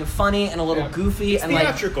like kind of funny and a little goofy and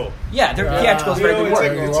Theatrical. like they're theatrical is very good it's,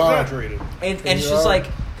 word. like, it's exaggerated. And it's just like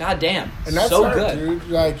goddamn, And that's so hard, good. dude.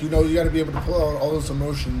 Like, you got to be able to pull out all those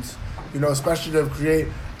emotions, especially to create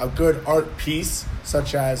a good art piece,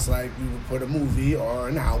 such as, like, you would put a movie or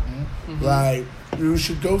an album. Like, you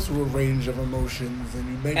should go through a range of emotions, and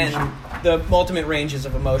you maybe And the ultimate ranges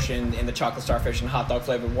of emotion in the Chocolate Starfish and Hot Dog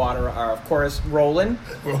Flavored Water are, of course, Rollin'.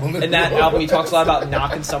 In that album, he talks a lot about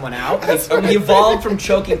knocking someone out. He evolved from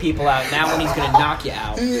choking people out. Now when he's going to knock you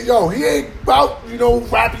out. He ain't about,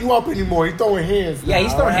 wrapping you up anymore. He's throwing hands. Yeah,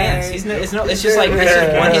 he's throwing hands. It's just like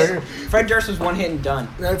one hit. Fred Durst was one hit and done.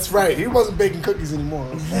 That's right. He wasn't baking cookies anymore.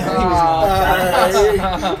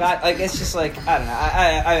 God, like it's just like I don't know.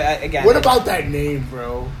 I again. What about that name,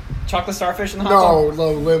 bro? Chocolate Starfish and the hot dog?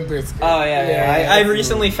 No, Limp Bizkit. Oh yeah. I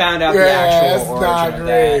recently found out the that's actual not origin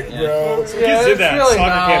great, of that. bro. Kids did that really soccer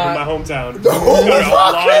not. camp in my hometown. No Got in a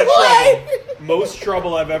lot of fucking way. trouble. Most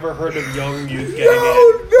trouble I've ever heard of young youth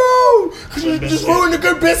getting No, because you just ruined a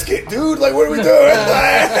good biscuit, dude. Like, what are we doing?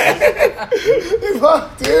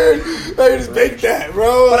 Fuck, dude. Like, just bake that,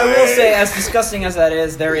 bro. But I will say, as disgusting as that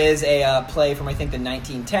is, there is a play from I think the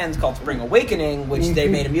 1910s called Spring Awakening, which they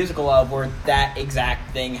made a musical of, where that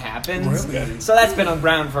exact thing happens. Really? So that's been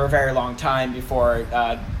around for a very long time before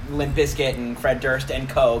Limp Bizkit and Fred Durst and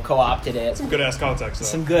co-opted it. Some good ass context though.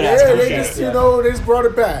 Some good ass Yeah, they context. just, they just brought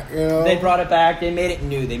it back, They brought it back. They made it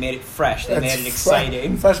new. They made it fresh. They made it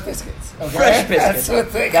exciting. Fresh biscuits. Okay? Fresh biscuits. That's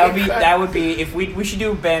what they That would be if we should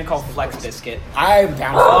do a band called Flex Biscuit. I'm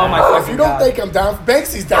down for Oh, that. my If fucking you don't God. think I'm down,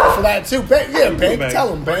 Banksy's down for that too. Bank, Bank.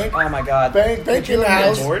 tell him, Bank. Oh my god. Bank in the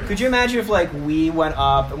house. Bored? Could you imagine if like we went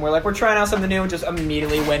up and we're like we're trying out something new and just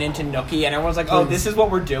immediately went into Nookie and everyone's like, oh, this is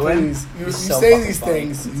what we're doing. Please, you It's so say fucking these funny.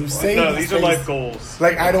 things. You say No, these these are things. life goals.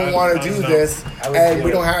 Like, I don't want to do this, and we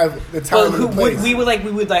don't have the time Well, and the place. we would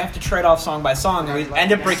have to trade off song by song, and we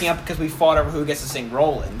end up breaking up because we fought over who gets to sing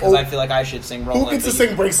 "Rollin'." Because I feel like I should sing "Rollin'." Who gets to but sing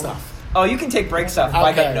you- break stuff? Oh, you can take break stuff if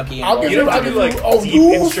I get Nookie. I'll give You don't have to do like deep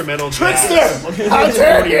you instrumental trickster. jazz. How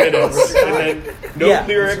dare 40 you? minutes and then no Yeah.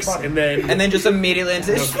 lyrics and then just immediately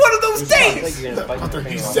into it's one of those days.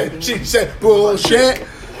 He said, she said bullshit.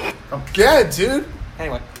 Yeah, dude.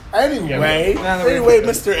 Anyway, Anyway,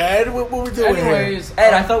 Mr. Ed, what we doing here? Anyways,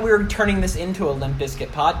 Ed, I thought we were turning this into a Limp Bizkit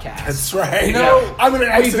podcast. That's right. No, I'm gonna we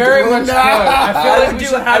exit very the room much now. could. I feel like we do-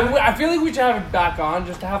 should have. I feel like we should have it back on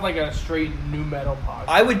just to have like a straight new metal podcast.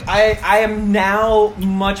 I am now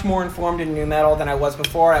much more informed in new metal than I was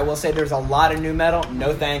before. I will say there's a lot of new metal.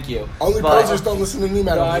 No, thank you. Only But- posers don't listen to new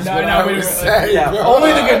metal. No, is no, what no, I we- would say, yeah, bro.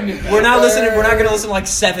 only the good news. We're not listening. We're not going to listen to like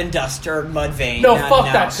Seven Dust or Mudvayne. No, fuck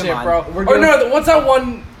that come shit, on. bro. We're Or doing- no, what's that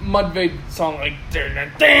one Mudvayne song like?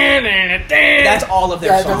 That's all of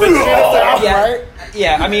their Yeah, songs. that's the album, Yeah. right?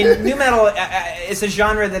 Yeah, I mean, new metal. It's a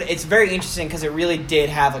genre that it's very interesting because it really did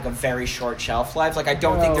have like a very short shelf life. Like I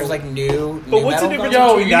don't think there's like new. But new what's the metal difference going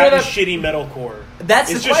on. between you know that and that- shitty metalcore?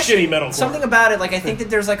 That's It's the just question. shitty metalcore. Something about it, like I think that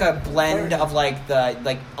there's like a blend of like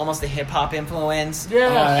the almost the hip hop influence. Yeah.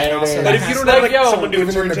 and also But that But if kind you of don't have like, like yo, someone doing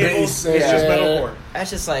even in the turntables, bass, it's just yeah. metalcore. that's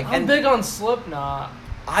just like I'm big on Slipknot.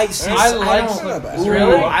 I see. I like don't- Slipknot. Ooh,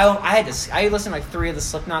 Really? I listened to like 3 of the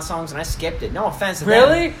Slipknot songs and I skipped it. No offense to them.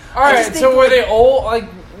 Really? All I right. just think So were like- they old? Like,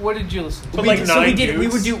 what did you listen to? But like so we nine did.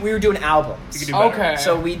 dudes? We were doing albums. You could do better. Okay.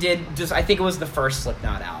 So we did just. I think it was the first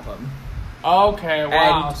Slipknot album. Okay.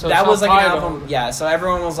 Wow. And So that was like an self-titled. album. Yeah. So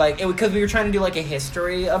everyone was like, because we were trying to do like a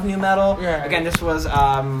history of new metal. Yeah. Again, this was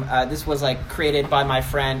like created by my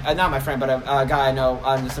friend, not my friend, but a guy I know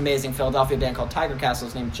on this amazing Philadelphia band called Tiger Castle.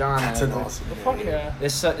 His named John. That's an awesome. Fuck yeah.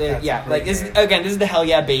 This, That's yeah, a like great this. band. Again, this is the Hell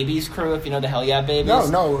Yeah Babies crew. If you know the Hell Yeah Babies. No.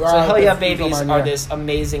 So Hell Yeah that's- Babies come on, are yeah. this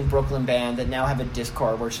amazing Brooklyn band that now have a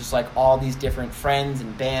Discord where it's just like all these different friends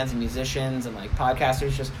and bands and musicians and like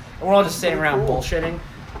podcasters. And we're all just sitting around cool. bullshitting.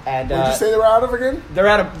 And What'd you say they were out of again? they're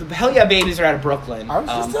out of the Hell Yeah Babies are out of Brooklyn. I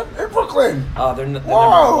was just in Brooklyn. Oh, they're number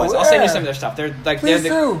Whoa, one boys. I'll send you yeah. some of their stuff. They're like Please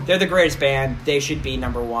do. they're the greatest band. They should be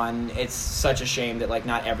number one. It's such a shame that like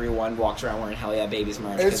not everyone walks around wearing Hell Yeah Babies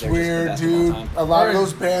merch. 'cause It's they're just the weird, best of all dude. time. A lot of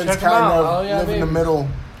those bands Check 'em kind out. of Oh, yeah, live in the baby. middle.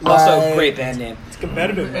 Also, Like, great band name. It's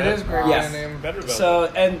competitive. It is a great Yes. band name. Competitive.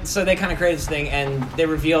 So they kind of created this thing, and they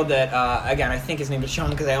revealed that again. I think his name is Sean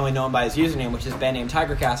because I only know him by his username, which is band name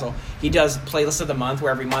Tiger Castle. He does playlists of the month,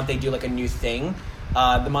 where every month they do like a new thing.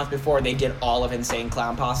 The month before they did all of Insane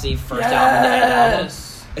Clown Posse, first album to end album.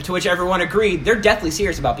 To which everyone agreed they're deathly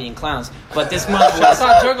serious about being clowns. But this month Shouts was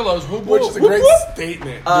out Juggalos. Whoop, Which whoop. is a great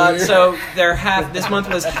statement. Dude. so they're this month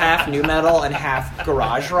was half new metal and half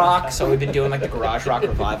garage rock. So we've been doing like the garage rock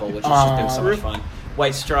revival, which has just been so much fun.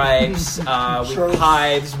 White Stripes, Sure.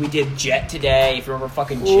 Hives. We did Jet today. If you remember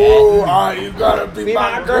fucking Jet. Ooh, you gotta be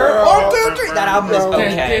my girl. 1, 2, 3. That album is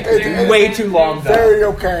okay. It's way too long though. Very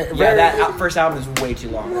okay. Yeah, Very, that first album is way too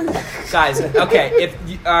long, guys. Okay, if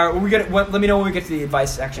we gonna let me know when we get to the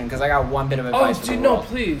advice section because I got one bit of Oh, advice. for the dude, no, world.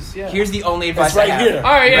 please. Yeah. Here's the only advice It's right I have. here.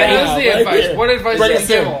 All right, yeah, Ready? this is the Right advice. here. What advice Right do you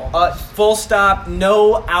here. give all? Full stop.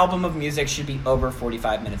 No album of music should be over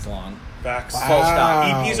 45 minutes long. Facts. Full stop.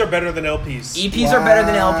 EPs are better than LPs. EPs are better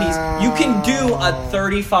than LPs. You can do a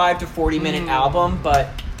 35 to 40 minute album, but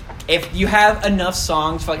if you have enough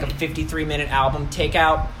songs for like a 53-minute album, take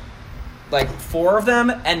out like 4 of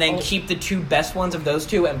them and then keep the 2 best ones of those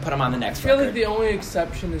 2 and put them on the I next feel record. like the only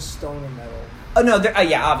exception is stoner metal. Oh no,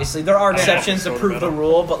 yeah, obviously there are exceptions to Soda prove the metal.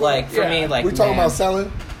 rule, but like for Yeah. me, like we talking man. about selling?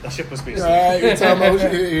 That shit must be Right? You talking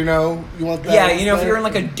about you know you want that? Yeah, you know, if you're in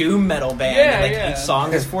like a doom metal band, Yeah, and like yeah. each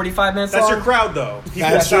song is 45 minutes That's long. your crowd, though. People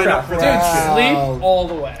That's sign your up for Dude, that crowd. shit. sleep all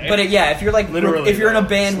the way. But yeah, if you're like Literally, if you're in a though.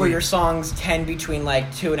 band where Sleep. your songs tend between like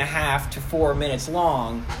 2.5 to 4 minutes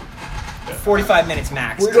long, 45 minutes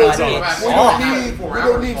max. We don't, Cut it we off.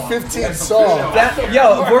 don't need 15 songs.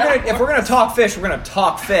 Yo, if we're gonna talk fish, we're gonna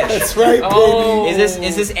talk fish. That's right, baby. Oh.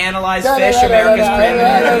 Is this analyze Da, da, fish? da, da, America's da, Crib?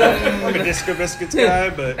 da, da, da. I'm a Disco Biscuits guy,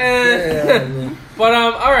 but But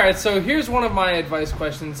all right. So here's one of my advice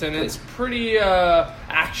questions, and it's pretty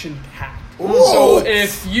action packed. Ooh. So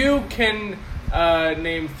if you can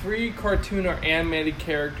name 3 cartoon or animated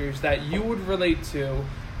characters that you would relate to,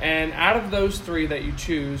 and out of those 3 that you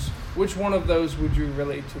choose, which one of those would you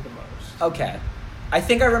relate to the most? Okay. I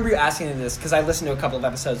think I remember you asking me this because I listened to a couple of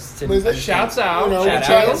episodes. To Please, Shouts out. You know, Shout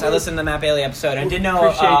shout out. out. Yes, I listened to the Matt Bailey episode. I did know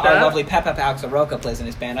Appreciate our that. lovely Pep Alex Aroka plays in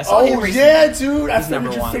his band. I saw him Oh recently. yeah, dude! I He's number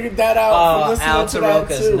figured you one. figured that out. Oh, from listening Alex to that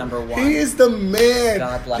Aroka's too. number one. He is the man.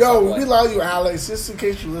 God bless Yo, that boy. we love you, Alex. Just in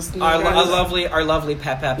case you listen. Our lovely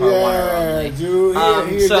Pep, our one and Yeah, only. dude.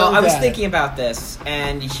 He So does I was that. thinking about this,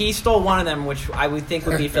 and he stole one of them, which I would think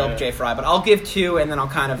would be Philip J. Fry. But I'll give 2, and then I'll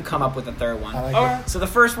kind of come up with a third one. I like All it. right. So the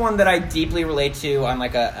first one that I deeply relate to on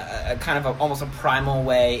like a kind of almost a primal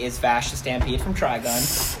way is Vash the Stampede from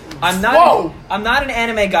Trigun. I'm not an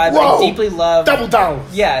anime guy, but Whoa. I deeply love Double down.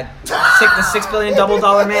 Yeah, the $6 billion double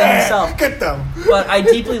dollar man himself. Get them. But I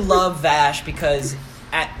deeply love Vash because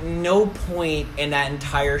at no point in that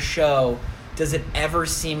entire show does it ever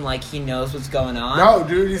seem like he knows what's going on. No,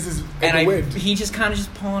 dude, he's just in the wind. He just kind of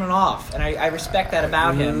just pulling it off, and I respect that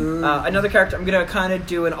about him. Another character, I'm gonna kind of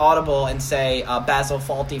do an audible and say Basil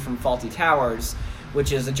Fawlty from Fawlty Towers,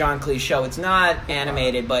 which is a John Cleese show. It's not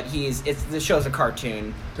animated, but the show's a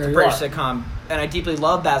cartoon, There a you British are. sitcom, and I deeply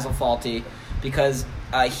love Basil Fawlty because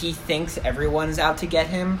he thinks everyone's out to get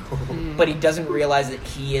him, but he doesn't realize that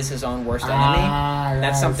he is his own worst enemy.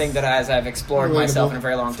 That's yes. something that as I've explored Relatable myself in a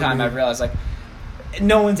very long for time, me. I've realized like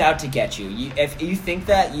no one's out to get you. If you think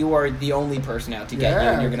that, you are the only person out to get you,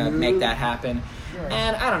 Yeah, and you're gonna dude. make that happen.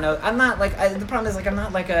 And I don't know. I'm not like the problem is like I'm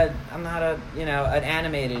not a an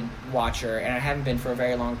animated watcher, and I haven't been for a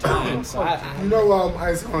very long time. So You know,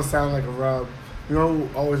 I just gonna sound like a rub. You know who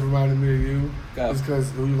always reminded me of you? Go. Is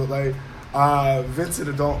because who you look like? Vincent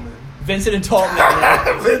Adultman. Vincent and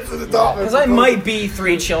Taltman. Vincent Adultman. Because I might be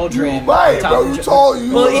 3 children. You might, on top bro. of You ju- tall.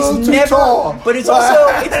 You Well, a little it's too never. tall. But it's also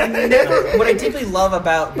it's never. What I deeply love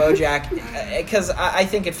about BoJack, because I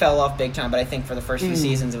think it fell off big time, but I think for the first few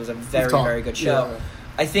seasons it was a very tall. very good show. Yeah.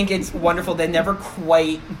 I think it's wonderful. They never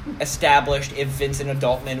quite established if Vincent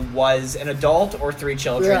Adultman was an adult or 3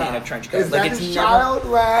 children in a trench coat. Is that it's his never. child,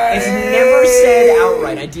 right? It's never said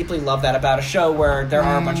outright. I deeply love that about a show where there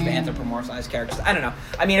are a bunch of anthropomorphized characters. I don't know.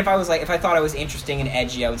 I mean, if I thought I was interesting and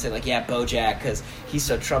edgy, I would say like, yeah, BoJack, because he's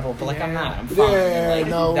so troubled. But like, I'm not. I'm fine. Yeah, like,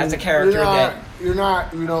 no, that's a character you're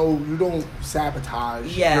not, you don't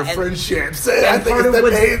sabotage Yeah, your and- friendships. I and think part it's of the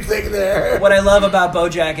what's- main thing there. What I love about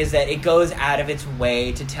BoJack is that it goes out of its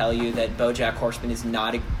way to tell you that BoJack Horseman is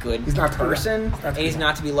not a good He's not person, That's and he's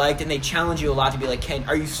not to be liked. And they challenge you a lot to be like, Ken,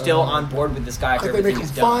 are you still on board with this guy after Because they everything make him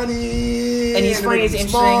he's done? funny. And he's they funny, make he's him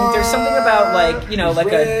interesting. There's something about like, smart, like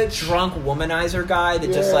he's a rich. drunk womanizer guy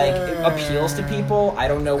that just like Yeah. appeals to people. I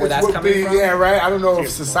don't know where It's that's what coming be- from. Yeah, right. I don't know if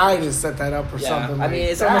society has set that up or Yeah, something. I mean,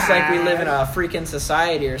 it's almost like we live in a free freaking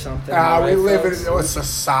society or something. We right, live folks? in a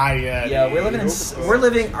society. Yeah, we're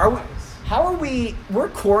living in. How are we? We're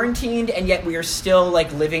quarantined, and yet we are still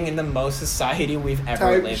like living in the most society we've ever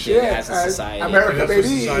Type lived shit, in as a society. America, That's what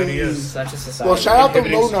baby. society is. Such a society. Well, shout out the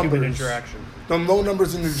Inhibiting low human numbers. interaction. The low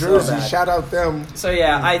numbers in New So Jersey. bad. Shout out them. So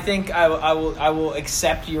yeah, I think I will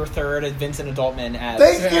accept your third Vincent Adultman as.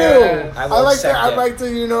 Thank you. I will I like accept that. I'd it. like to,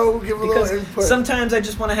 give a little Because input. sometimes I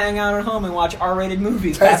just want to hang out at home and watch R-rated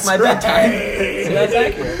movies That's past my right. bedtime. So that's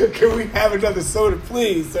accurate. Can we have another soda,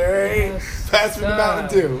 please? All right. Yes, Pass me the sir.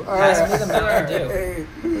 Mountain Dew. All Pass right. me the Mountain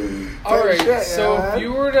Dew. All right. Shit, So yeah. if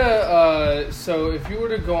you were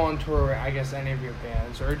to go on tour with, I guess, any of your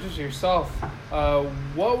bands or just yourself,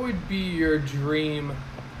 what would be your dream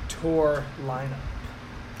tour lineup?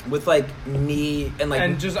 With like me and like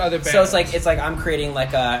And just other bands. So it's like I'm creating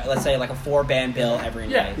like a, let's say like a 4-band bill every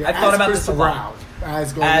Yeah. night. Yeah, I've thought as about Chris this a lot. Brown.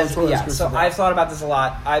 As going on tour as Chris So Brown. I've thought about this a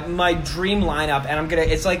lot. My dream lineup, and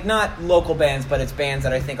it's like not local bands, but it's bands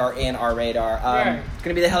that I think are in our radar. Right. It's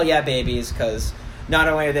gonna be the Hell Yeah Babies, because not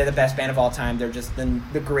only are they the best band of all time, they're just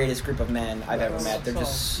the greatest group of men I've ever met. They're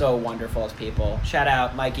just so wonderful as people. Shout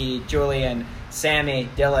out Mikey, Julian, Sammy,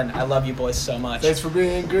 Dylan. I love you boys so much. Thanks for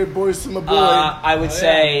being good boys to my boy. I would Oh, yeah.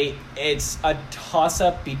 say it's a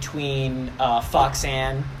toss-up between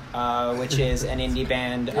Foxanne, which is an indie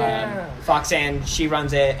band. Yeah. Foxanne, she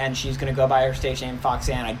runs it, and she's going to go by her stage name,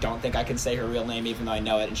 Foxanne. I don't think I can say her real name, even though I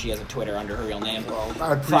know it, and she has a Twitter under her real name. Well,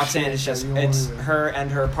 I appreciate Foxanne is that just, you it's wanted it. her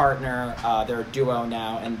and her partner, they're a duo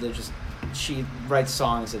now, and they're just, she writes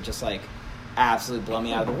songs that just, like, absolutely blow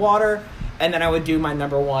me out of the water. And then I would do my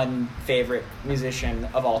number one favorite musician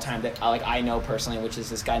of all time that I know personally, which is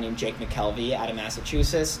this guy named Jake McKelvey out of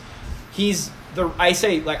Massachusetts.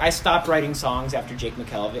 I stopped writing songs after Jake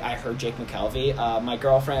McKelvey. I heard Jake McKelvey. My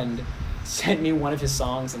girlfriend sent me one of his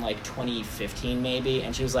songs in like 2015 maybe,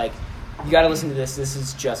 and she was like, "You got to listen to this. This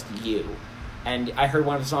is just you." And I heard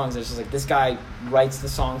one of the songs, and it's just like, this guy writes the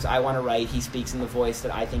songs I want to write. He speaks in the voice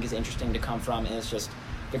that I think is interesting to come from, and it's just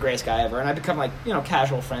the greatest guy ever. And I've become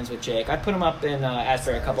casual friends with Jake. I put him up in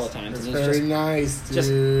Asbury a couple of times, It's and he's very just nice,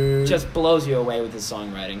 dude. just blows you away with his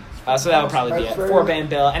songwriting. So that would probably be That's it. very 4-band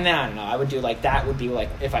bill, and then I don't know. I would do that would be like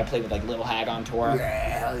if I played with like Little Hag on tour,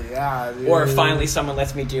 Yeah, dude. or if finally someone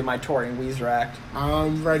lets me do my touring Weezer act.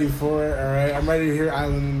 I'm ready for it. All right, I'm ready to hear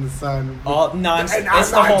 "Island in the Sun." All nonsense. And I'm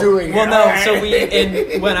It's the not whole, doing it, well, no.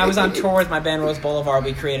 alright? So when I was on tour with my band Rose Boulevard,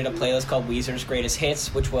 we created a playlist called Weezer's Greatest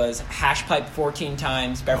Hits, which was Hashpipe 14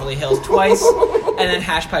 times, Beverly Hills twice, and then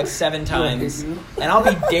Hashpipe 7 times. And I'll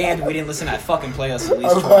be damned we didn't listen to that fucking playlist at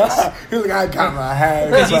least twice. He's like, I got my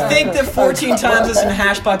head. Because you think that 14 times listen to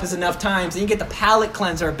Hashpipe is enough times, and you get the palate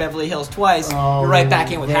cleanser of Beverly Hills twice, you're right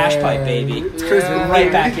back in with Hashpipe, baby. It's Chris Yeah.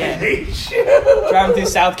 Right back in. Driving through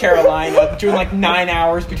South Carolina, doing like 9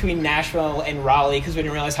 hours between Nashville and Raleigh because we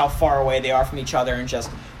didn't realize how far away they are from each other, and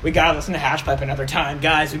just, we gotta listen to Hashpipe another time,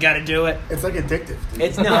 guys. We gotta do it. It's like addictive. Dude.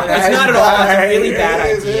 It's not at all. It's a really bad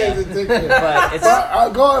It is idea. addictive. But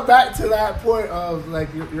it's Going back to that point of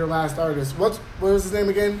like your last artist, what was his name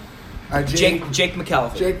again? Jake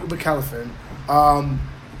McKelvey. Jake McAlliffin.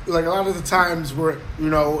 Like a lot of the times we're,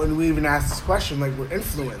 and we even ask this question, like we're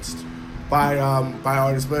influenced by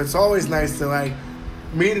artists, but it's always nice to like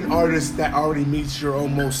meet an artist that already meets your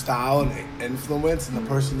almost style and influence and the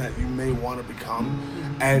person that you may want to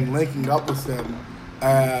become, and linking up with them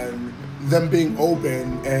and them being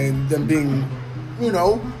open and them being,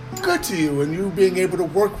 good to you and you being able to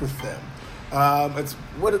work with them. It's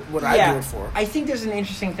what I do it for. I think there's an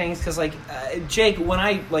interesting thing because Jake, when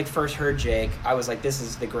I first heard Jake, I was like, this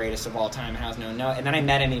is the greatest of all time. Has no, and then I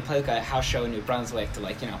met him and he played like a house show in New Brunswick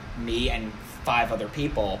to me and 5 other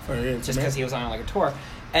people, just because he was on a tour,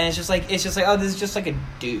 and it's just like oh, this is just like a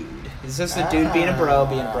dude. It's just a dude being a bro.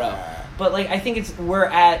 But I think we're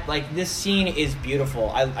at this scene is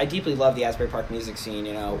beautiful. I deeply love the Asbury Park music scene,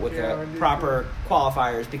 with the proper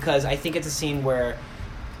qualifiers, because I think it's a scene where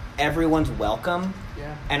everyone's welcome.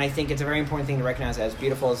 Yeah. And I think it's a very important thing to recognize, as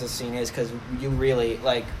beautiful as this scene is, because you really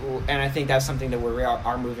and I think that's something that we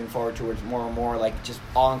are moving forward towards more and more, just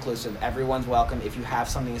all inclusive. Everyone's welcome. If you have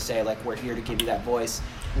something to say, we're here to give you that voice.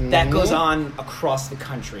 Mm-hmm. That goes on across the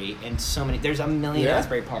country in so many. There's a million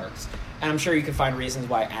Asbury Parks, and I'm sure you can find reasons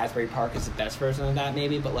why Asbury Park is the best version of that,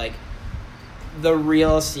 maybe. But the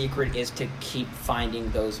real secret is to keep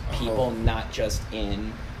finding those people, not just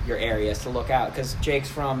in your areas, to look out, because Jake's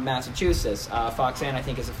from Massachusetts. Foxanne, I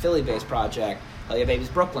think, is a Philly-based project. Hell Yeah Baby's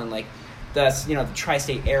Brooklyn. That's the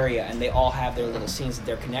tri-state area, and they all have their little scenes that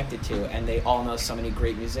they're connected to, and they all know so many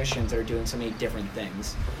great musicians that are doing so many different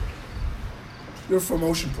things. You're from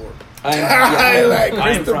Oceanport. I am like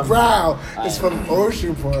I'm Mr. from- Brown I is am. from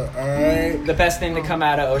Oceanport. All right. The best thing to come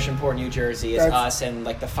out of Oceanport, New Jersey, is That's- us and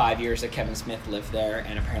like the 5 years that Kevin Smith lived there,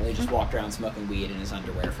 and apparently just walked around smoking weed in his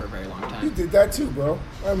underwear for a very long You time. did that too, bro.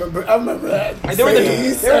 I remember that. They were the dark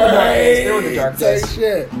days. They were the dark days. Say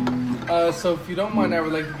shit. So if you don't mind, I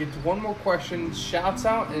would like to get to one more question. Shouts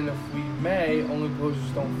out, and if we may, only posers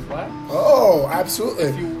don't flex. Oh, absolutely.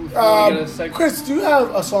 If you wanna get a segment. Chris, do you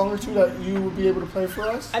have a song or two that you would be able to play for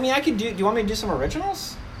us? I mean, I could do. Do you want me to do some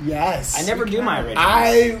originals? Yes. I never do my originals.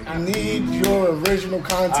 I need your original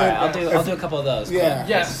content. All right, I'll do a couple of those. Yeah.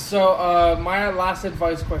 Yes. So my last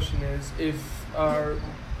advice question is, if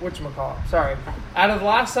whatchamacallit? Sorry, out of the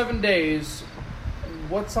last 7 days,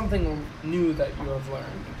 what's something new that you have learned?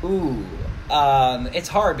 Ooh. It's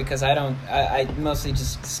hard because I mostly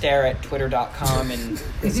just stare at twitter.com and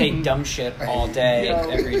say dumb shit all day, Yeah.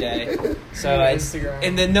 every day. So Yeah, it's, Instagram.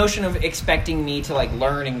 and the notion of expecting me to like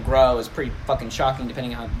learn and grow is pretty fucking shocking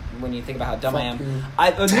depending on when you think about how dumb I am.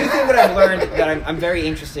 Fuck you. A new thing that I've learned that I'm very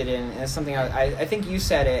interested in, and it's something I think you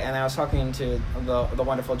said it, and I was talking to the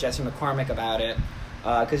wonderful Jesse McCormick about it,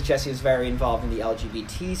 because Jesse is very involved in the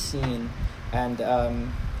LGBT scene, and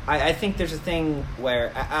I think there's a thing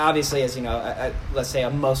where, obviously, as you know, let's say a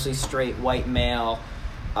mostly straight white male,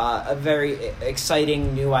 a very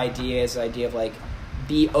exciting new idea is the idea of like,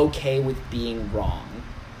 be okay with being wrong.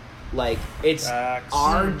 Like, it's Facts.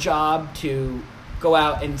 our job to go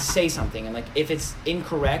out and say something, and like, if it's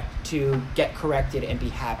incorrect, to get corrected and be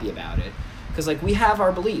happy about it. Because like, we have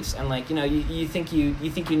our beliefs, and like, you know, you think you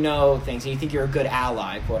know things, and you think you're a good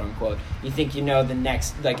ally, quote unquote. You think you know the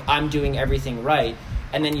next, like, I'm doing everything right.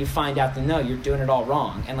 And then you find out that no, you're doing it all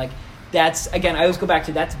wrong. And like, that's, again, I always go back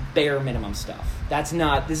to, that's bare minimum stuff. That's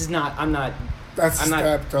not, I'm not, That's a I'm not-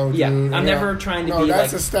 step, though, dude. yeah, I'm never trying to no, be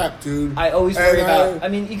that's like, a step, dude. I always worry And about, I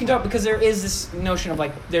mean, you can talk, because there is this notion of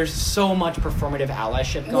like, there's so much performative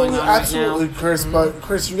allyship going on absolutely, right now. Chris. But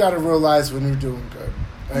Chris, you got to realize when you're doing good,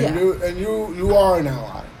 and Yeah. you are an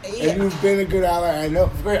ally, Yeah. and you've been a good ally. I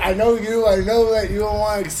know you. I know that you don't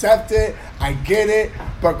want to accept it. I get it,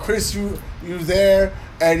 but Chris, you there,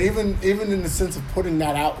 and even in the sense of putting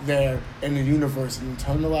that out there in the universe and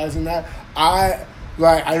internalizing that,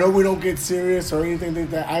 I know we don't get serious or anything like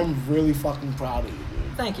that. I'm really fucking proud of you,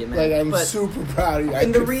 dude. Thank you, man. Like, I'm But- super proud of you. I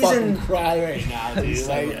and the could reason- fucking cry right now, dude.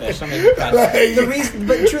 Son of a Like, bitch, I'm making you cry. like- The reason,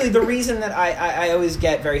 but truly, the reason that I always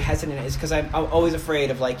get very hesitant is because I'm always afraid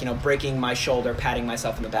of like, you know, breaking my shoulder, patting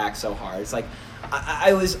myself in the back so hard. It's like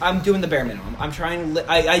I'm doing the bare minimum. I'm trying.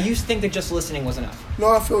 I used to think that just listening was enough, no,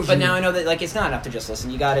 I feel but you. now I know that like it's not enough to just listen.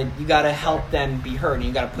 You gotta help them be heard, and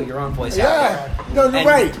you gotta put your own voice out Yeah, there. no, you're And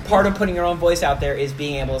right. Part of putting your own voice out there is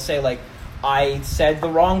being able to say like, I said the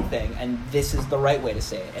wrong thing, and this is the right way to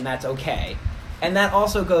say it, and that's okay. And that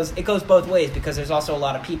also goes both ways, because there's also a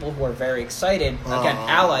lot of people who are very excited, again,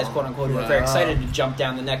 allies, quote unquote, who are very yeah. excited to jump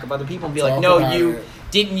down the neck of other people and be Talk like, no, about you it.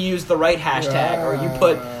 didn't use the right hashtag, or you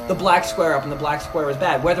put the black square up and the black square was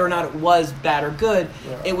bad. Whether or not it was bad or good,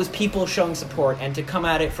 it was people showing support, and to come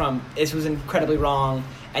at it from, this was incredibly wrong,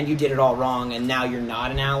 and you did it all wrong, and now you're not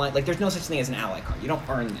an ally. Like, there's no such thing as an ally card. You don't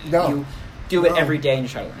earn that. No. You do it No. every day and you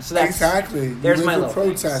try to learn. So that's Exactly. There's You my live little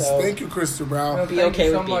in thing. protest. So- Thank you, Crystal Brown. No, Be thank okay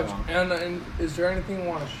you so with being much. wrong. And is there anything you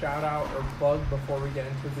want to shout out or plug before we get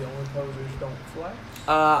into the only posers don't flex?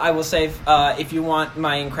 I will say, if you want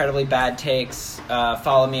my incredibly bad takes,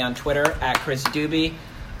 follow me on Twitter at Chris Doobie.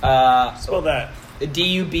 Spell that.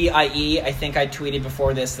 DUBIE. I think I tweeted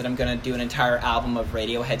before this that I'm going to do an entire album of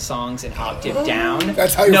Radiohead songs in octave down.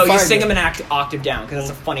 That's how you No, you find sing it. them in octave down, because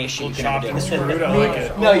that's the funniest shit you can Chopped ever and do. screwed. I like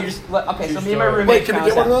it. No, you just okay. So me and my roommate. Wait, can we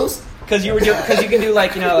found get one of out- those? Because you can do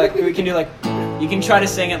like, you know, like we can do like, you can try to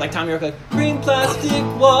sing it like Tom York, like green plastic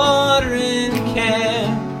watering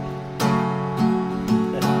can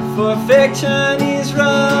for fake Chinese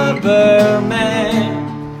rubber man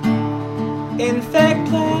in fake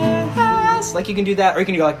glass. Like, you can do that, or you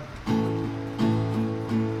can go like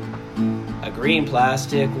a green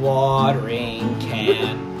plastic watering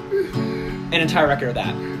can. An entire record of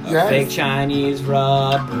that. A Yes. fake Chinese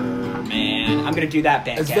rubber man. I'm gonna do that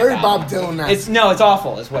band. It's very Bob Dylan. It's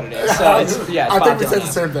awful, is what it is. So it's I Bob think we said Dylan.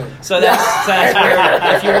 the same thing. So that's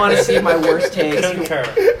where, if you want to see my worst takes, Concur.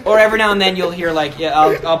 or every now and then you'll hear like, yeah,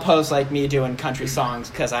 I'll post like me doing country songs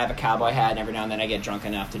because I have a cowboy hat, and every now and then I get drunk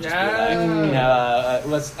enough to just be like, you know,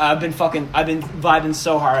 I've been vibing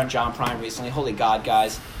so hard on John Prine recently. Holy God,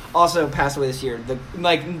 guys! Also passed away this year.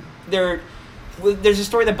 There's a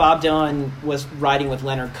story that Bob Dylan was riding with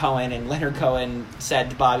Leonard Cohen, and Leonard Cohen said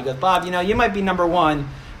to Bob, he goes, Bob, you know, you might be number one,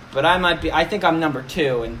 But I think I'm number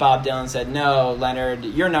 2. And Bob Dylan said, no, Leonard,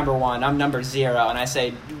 you're number 1. I'm number 0. And I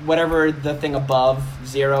say, whatever the thing above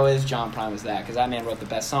 0 is, John Prine was that. Because that man wrote the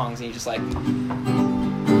best songs. And he's just like,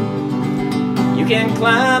 you can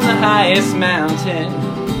climb the highest mountain,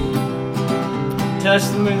 touch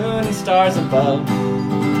the moon and stars above,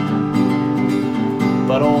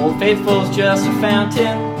 but Old Faithful's just a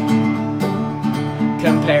fountain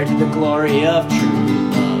compared to the glory of true love.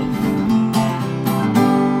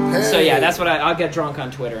 Hey. So yeah, that's what I'll get drunk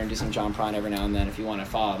on Twitter and do some John Prine every now and then if you want to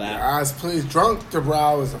follow that. Guys, please, Drunk to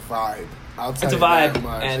Brow is a vibe. I'll tell It's a you that vibe,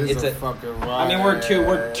 much. and it's it's a fucking vibe. I mean,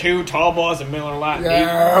 we're two tall boys at Miller Lite.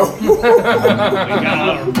 Yeah.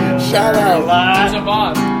 Shout out. It's a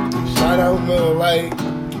vibe. Shout out Miller Lite.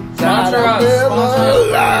 Sponsor Shout out us. Miller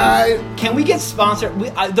Sponsor us. Lite. Can we get sponsored?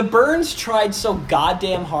 The Burns tried so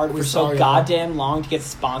goddamn hard We for saw so you. goddamn long to get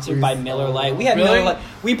sponsored We by saw Miller you. Lite. We had Really? Miller Lite.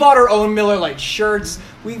 We bought our own Miller Lite shirts.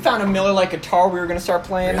 We found a Miller Lite guitar we were going to start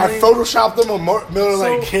playing. I photoshopped them on Miller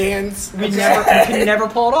Lite cans. We could never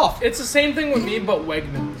pull it off. It's the same thing with me, but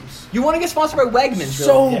Wegmans. You want to get sponsored by Wegmans?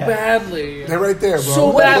 So really? badly. They're right there, bro. So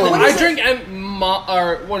What badly. is I it? drink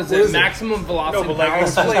what is it? is it? Maximum velocity No, but like, power, which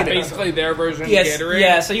is explain it. basically their version Yes, of Gatorade.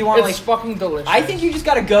 yeah, so you want, it's like- fucking delicious. I think you just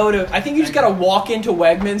gotta walk into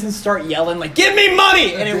Wegmans and start yelling like, "Give me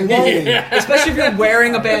money!" And it won't. Yeah. Especially if you're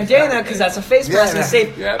wearing a bandana because that's a face mask and Yeah.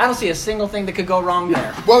 safe. Yep. I don't see a single thing that could go wrong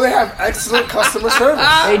there. Well, they have excellent customer service.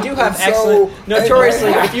 They do have And so- excellent.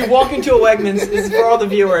 Notoriously, and- if you walk into a Wegmans, this is for all the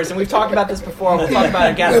viewers, and we've talked about this before. We'll talk about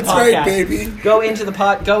it again on the That's podcast. right, baby. Go into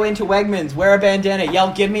Wegmans, wear a bandana, yell,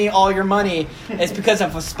 "Give me all your money." It's because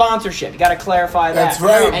of a sponsorship. You got to clarify that. That's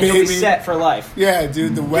right, and you'll be baby. set for life. Yeah,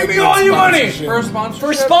 dude, the Wegmans Give me all your money sponsorship. for a sponsorship.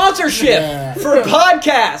 For sponsorship, Yeah. for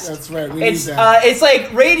podcast. That's right, we It's need that. it's like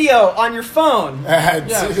radio on your phone. Yeah.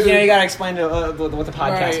 You know, you gotta explain to, what the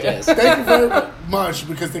podcast Right. is. Thank you very much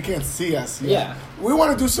because they can't see us. Yet. Yeah. We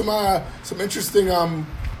want to do some interesting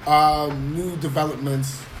new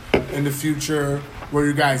developments in the future where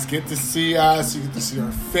you guys get to see us, you get to see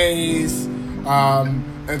our face,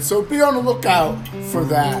 and so be on the lookout for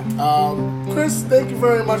that. Chris, thank you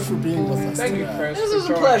very much for being with us. Thank you, today. Chris. This is a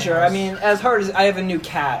for pleasure. joining I us. mean, as hard as I have a new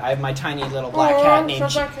cat, I have my tiny little black Oh, cat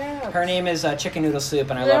named. such a cat. Her name is Chicken Noodle Soup,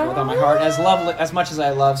 and I love her with all my heart. As much as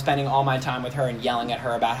I love spending all my time with her and yelling at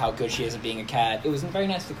her about how good she is at being a cat, it was very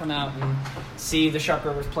nice to come out and see the Shark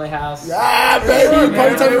Rivers Playhouse. Yeah, baby. Sure, Party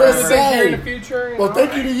man. time Maybe we'll see you in USA. the future. Well,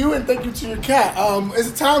 thank you to you and thank you to your cat. Is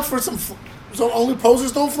it time for some? So only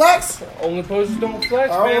posers don't flex. Only posers don't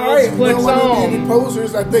flex, All man. right, Let's we flex don't want to be any on.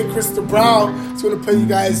 posers. I think Krista Brown is going to play you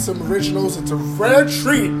guys some originals. It's a rare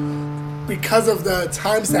treat because of the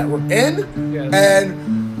times that we're in, Yes.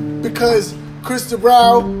 and because Krista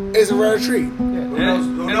Brown is a rare treat.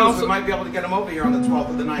 Who knows? We might be able to get him over here on the 12th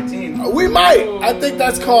or the 19th. We might. I think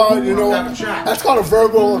that's called, Have a chat. that's called a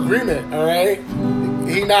verbal agreement. All right.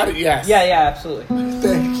 He nodded yes. Yeah, absolutely.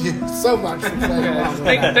 Thank you so much for playing along.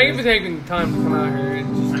 Thank you for taking the time to come out here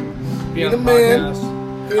and just be on the You're the man.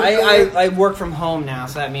 podcast. I work from home now,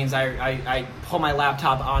 so that means I pull my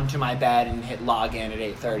laptop onto my bed and hit log in at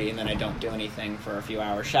 8:30, and then I don't do anything for a few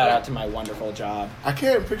hours. Shout out to my wonderful job. I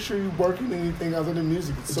can't picture you working anything other than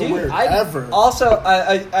music. It's so Dude, weird.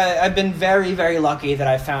 I've been very, very lucky that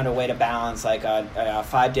I found a way to balance like a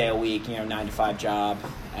 5-day a week, 9 to 5 job,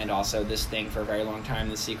 and also this thing for a very long time.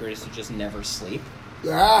 The secret is to just never sleep.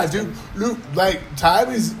 Ah, dude, Luke, like, time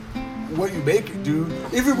is what you make it, dude.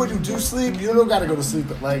 Even when you do sleep, you don't gotta go to sleep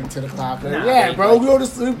at like 10 o'clock. Like, Nah, yeah, dude, bro, like, go to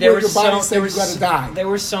sleep There when was your body so, says there you was gotta die. there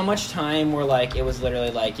was so much time where like it was literally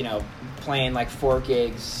like playing like 4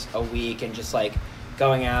 gigs a week and just like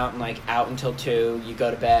going out and like out until 2. You go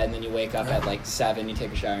to bed and then you wake up at like 7. You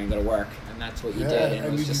take a shower and you go to work, and that's what you did. And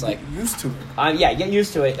it was you just get like used to it. yeah, get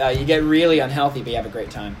used to it. You get really unhealthy, but you have a great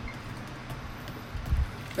time.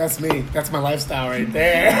 That's me. That's my lifestyle right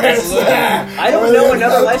there. I don't know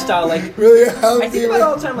another lifestyle like. Really healthy. I think about it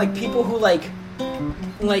all the time, like people who like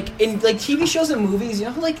in like TV shows and movies. You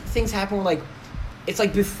know how like things happen where like it's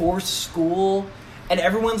like before school and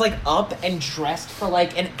everyone's like up and dressed for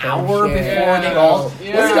like an hour yeah. before they all.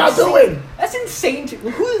 Yeah. What are y'all doing? That's insane.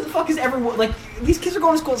 Who the fuck is everyone like? These kids are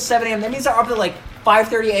going to school at 7 a.m. That means they're up at like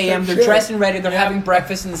 5:30 a.m. They're Shit. dressed and ready. They're having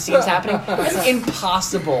breakfast and the scene's happening. It's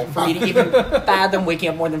impossible for me to even fathom waking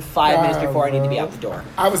up more than 5 minutes before I need to be out the door.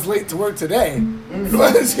 I was late to work today. I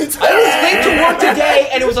was late to work today,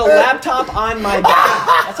 and it was a laptop on my back.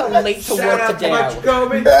 That's how late to work today I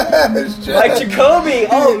was. Mike Jacoby.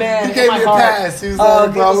 Oh man, He gave in my me a heart. pass. He was Oh, like,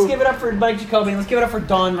 okay, bro. let's give it up for Mike Jacoby. Let's give it up for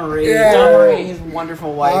Dawn Marie. Yeah. Dawn Marie, his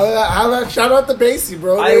wonderful wife. Shout out to Basie,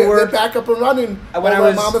 bro. I They're worked- back up and running When I over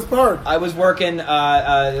was- at Monmouth Park. I was working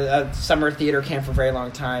a summer theater camp for a very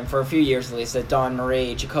long time, for a few years at least. That Dawn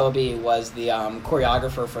Marie Jacoby was the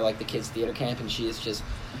choreographer for like the kids theater camp, and she is just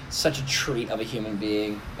such a treat of a human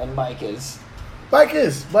being. And Mike is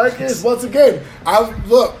once again.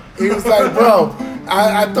 He was like, bro,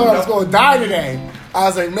 I thought I was going to die today. I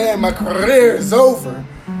was like, man, my career is over.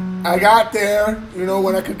 I got there,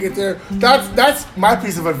 when I could get there. That's my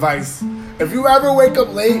piece of advice. If you ever wake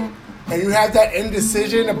up late and you have that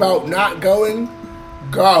indecision about not going,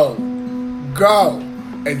 go.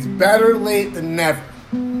 It's better late than never.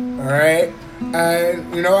 All right?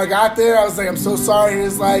 And, I got there. I was like, I'm so sorry. He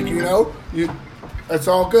was like, it's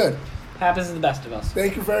all good. Happens to the best of us.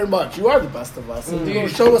 Thank you very much. You are the best of us. You're going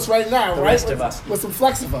to show us right now, the right? Rest of us. With some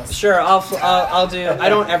flex of us. Sure, I'll do. I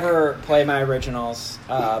don't ever play my originals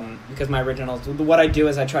because my originals. What I do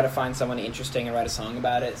is I try to find someone interesting and write a song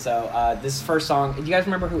about it. So this first song. Do you guys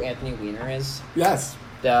remember who Anthony Weiner is? Yes.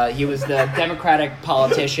 He was the Democratic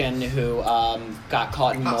politician who got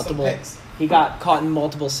caught in multiple. He got caught in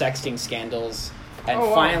multiple sexting scandals. And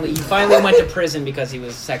he finally went to prison because he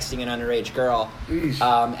was sexting an underage girl.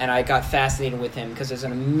 And I got fascinated with him because there's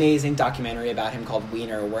an amazing documentary about him called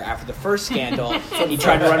Wiener, where after the first scandal, he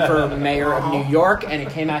tried to run for mayor of New York, and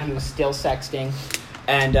it came out he was still sexting.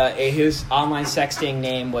 And his online sexting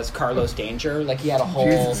name was Carlos Danger. Like, he had a whole...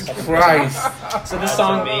 Jesus Christ. So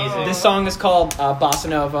this song is called Bossa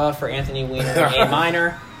Nova for Anthony Weiner in A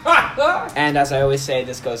minor. And as I always say,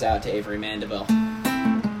 this goes out to Avery Mandeville.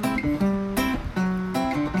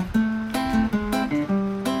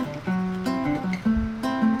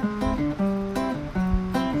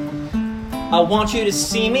 I want you to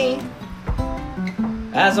see me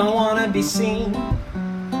as I want to be seen.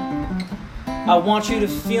 I want you to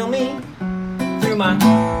feel me through my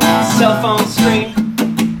cell phone screen.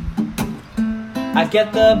 I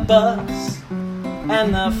get the buzz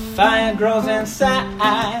and the fire grows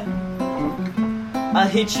inside. I'll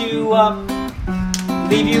hit you up,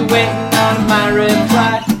 leave you waiting on my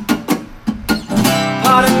reply.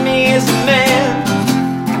 Part of me is a man,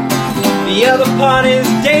 the other part is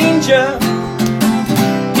danger.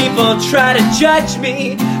 People try to judge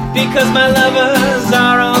me because my lovers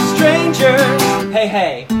are all strangers. Hey,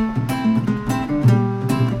 hey.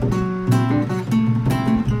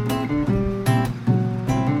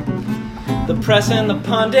 The press and the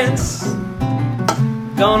pundits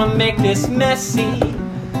gonna make this messy.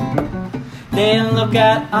 They look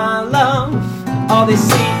at our love, all they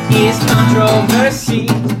see is controversy.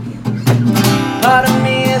 Part of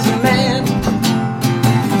me is a man,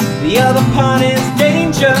 the other part is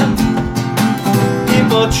danger.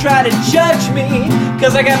 People try to judge me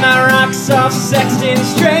cause I got my rocks off sexting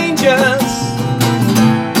strangers.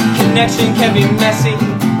 Connection can be messy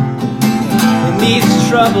in these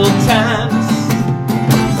troubled times.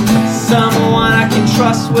 Someone I can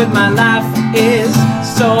trust with my life is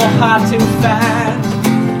so hard to find.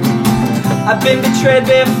 I've been betrayed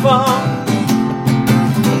before.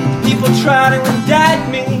 People try to indict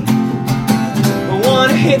me, but one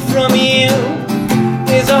hit from you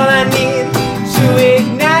is all I need to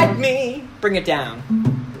ignite me. Bring it down.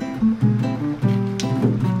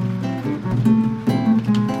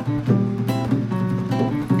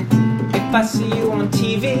 If I see you on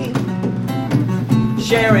TV,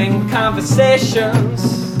 sharing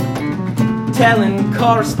conversations, telling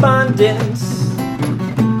correspondence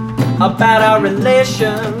about our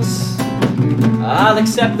relations, I'll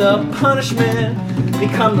accept the punishment,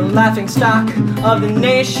 become the laughingstock of the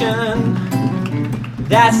nation.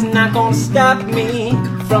 That's not gonna stop me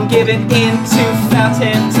from giving in to foul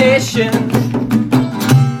temptation.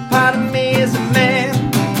 Part of me is a man,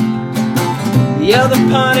 the other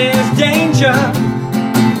part is danger.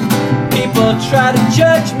 People try to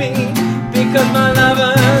judge me because my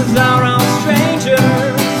lovers are all strangers.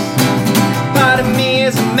 Part of me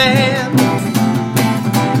is a man,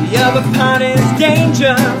 the other part is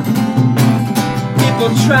danger. People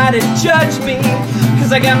try to judge me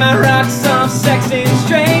cause I got my rocks off sexing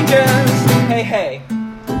strangers. Hey, hey.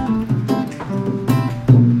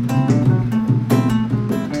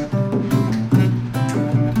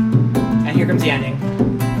 And here comes the ending.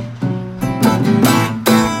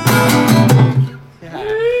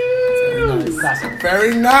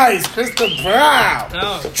 Very nice, Trista Brown.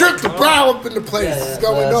 Oh. Trista Brown up in the place. What's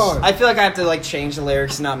going on? I feel like I have to change the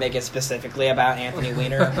lyrics and not make it specifically about Anthony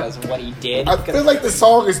Weiner because of what he did. I feel like the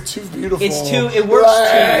song is too beautiful. It works too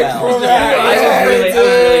well.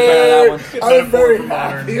 I was very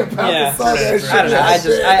happy about the song. I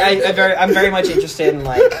don't know. I'm very much interested in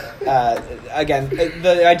again,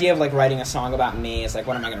 the idea of like writing a song about me is like,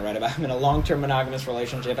 what am I going to write about? I'm in a long-term monogamous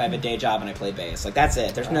relationship. I have a day job and I play bass. Like that's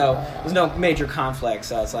it. There's no major conflict.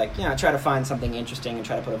 So it's like, try to find something interesting and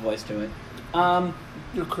try to put a voice to it.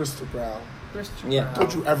 You're Crystal Brown. Yeah.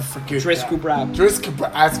 Don't you ever forget Driscoll Brown. Driscoll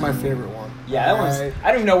Brown. That's my favorite one. Yeah, that one's. I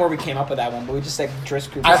don't even know where we came up with that one, but we just said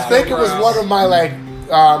Driscoll Brown. I think it was one of my like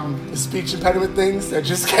speech impediment things that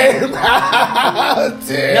just came out.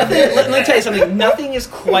 Let me tell you something. Nothing is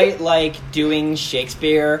quite like doing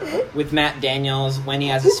Shakespeare with Matt Daniels when he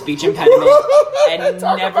has a speech impediment and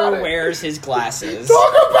never wears his glasses.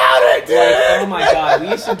 Talk about it, dude. Like, oh my god, we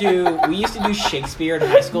used to do Shakespeare in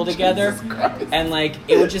high school together, and like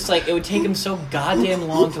it would take him so goddamn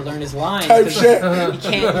long to learn his lines. Type shit. I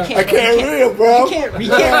can't read it, bro. You can't.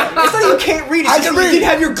 It's not you can't read. It's just you didn't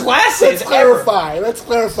have your glasses. Let's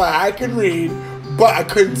clarify. I can read, but I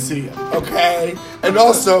couldn't see it. Okay, and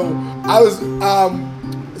also I was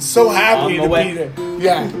so happy to be there.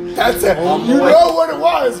 Yeah, that's it. You know what it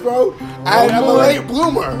was, bro. I'm a late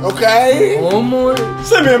bloomer. Okay.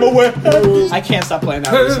 Send me away. I can't stop playing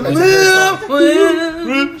that.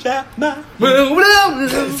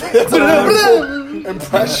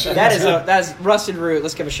 Impression. That's Rusted Root.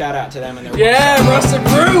 Let's give a shout out to them and their Rusted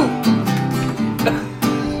Root.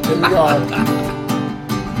 There we go.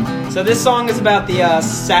 So this song is about the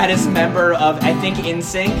saddest member of, I think,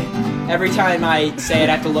 NSYNC. Every time I say it,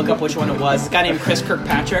 I have to look up which one it was. This guy named Chris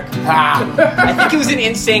Kirkpatrick. I think it was in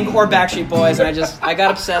NSYNC or Backstreet Boys, and I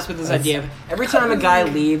got obsessed with this idea of every time a guy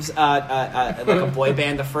leaves like a boy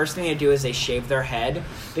band, the first thing they do is they shave their head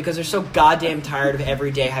because they're so goddamn tired of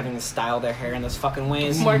every day having to style their hair in those fucking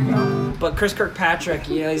ways. Oh my god. But Chris Kirkpatrick,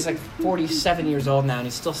 he's like 47 years old now, and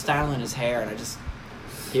he's still styling his hair, and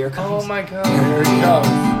here it comes. Oh my god. Here it goes.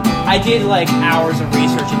 I did like hours of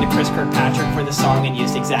research into Chris Kirkpatrick for the song and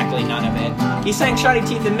used exactly none of it. He sang Shiny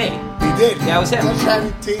Teeth and Me. He did. That was him.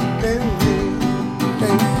 Shiny Teeth and Me.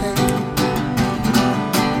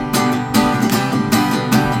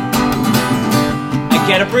 I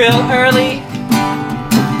get up real early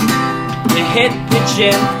to hit the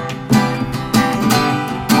gym.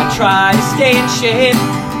 I try to stay in shape.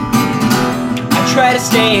 I try to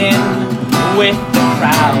stay in with the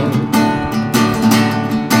crowd.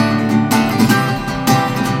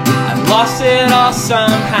 Lost it all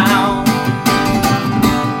somehow.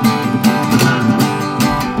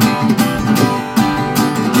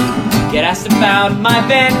 Get asked about my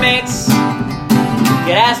bandmates.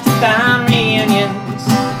 Get asked about reunions.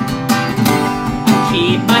 I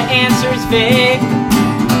keep my answers vague,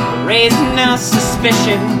 raising no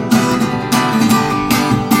suspicions.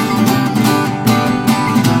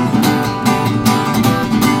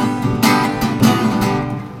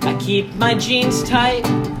 I keep my jeans tight.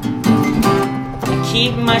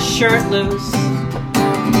 Keep my shirt loose.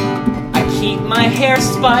 I keep my hair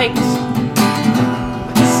spiked.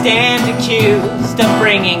 I stand accused of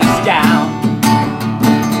bringing us down.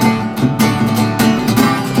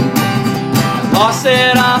 I lost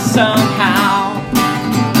it all somehow.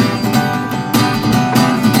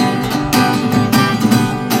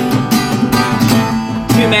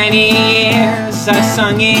 Too many years I've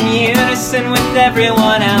sung in unison with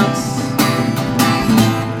everyone else.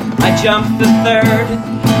 I jumped the third,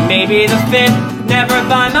 maybe the fifth, never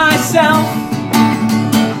by myself.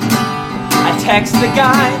 I text the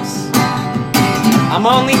guys, I'm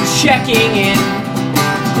only checking in.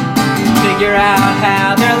 Figure out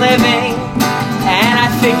how they're living, and I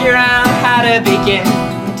figure out how to begin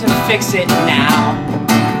to fix it now.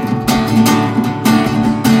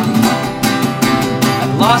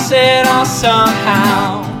 I've lost it all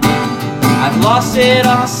somehow. I've lost it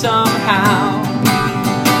all somehow.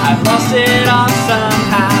 I've lost it all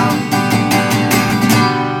somehow.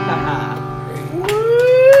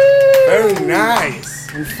 Very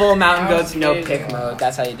nice. In full Mountain Goats no pick mode.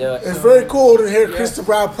 That's how you do it. It's very cool to hear Crystal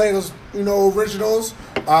Brown play those, originals.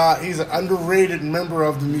 He's an underrated member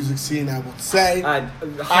of the music scene, I would say.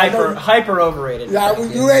 Hyper overrated. Yeah,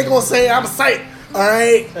 you ain't gonna say I'm psyched. All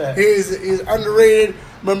right, he's underrated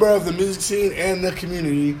member of the music scene and the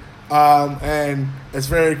community, and it's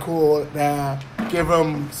very cool to give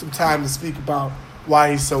him some time to speak about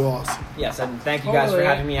why he's so awesome. Yes, and thank you guys for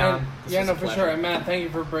having me on. This Yeah, was no, a for pleasure. sure. And Matt, thank you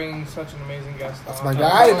for bringing such an amazing guest. That's on. my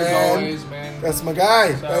guy, As man. Always, man. That's my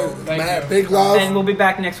guy. So, thank Matt, you. big love. And we'll be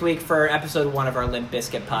back next week for episode 1 of our Limp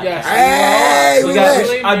Bizkit podcast. Yes. Hey, We we got-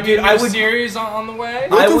 lit. I- dude, I would- series on the way.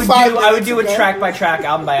 We'll do 5 I would minutes do a ago. track by track,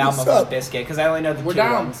 album by album What's of up? Limp Bizkit because I only know the We're 2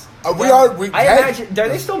 down. ones. We I hey, imagine, are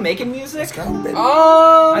they still making music? let's go, baby.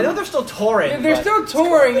 I know they're still touring. Yeah, they're but- still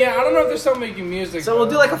touring. Yeah, I don't know if they're still making music. So we'll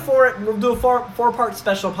though. do like a 4-part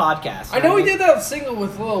special podcast. I know we did that single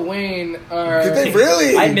with Lil Wayne. Did they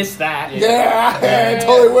really? I missed that. Yeah, it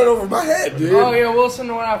totally went over my head, dude. Oh yeah, we'll listen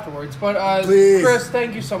to it afterwards. But Please. Chris,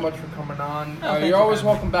 thank you so much for coming on. thank You're you, always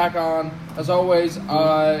man. welcome back on. As always,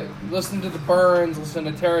 listen to the Burns, listen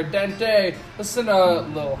to Terra Dente, listen to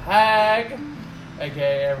Lil Hag,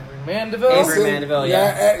 aka Avery Mandeville. Avery Mandeville,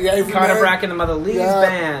 yeah. Avery Connor Man- Bracken, the Mother Leaves Yeah.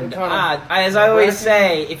 Band. Connor As I always Bracken.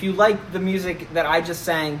 say, if you like the music that I just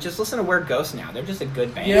sang, just listen to Where Ghosts Now. They're just a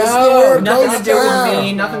good band. Yeah. Listen to Where Nothing Ghosts to do with Now.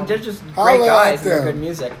 me. Nothing. They're just Holla great at guys. And they're them. good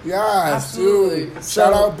music. Yes, Absolutely. dude. Shout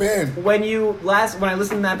So- out Ben. When I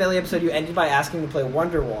listened to Matt Bailey episode, you ended by asking to play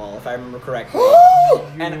Wonderwall, if I remember correctly.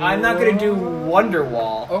 And I'm not gonna do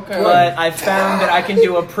Wonderwall, Okay. but I found that I can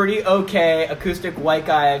do a pretty okay acoustic white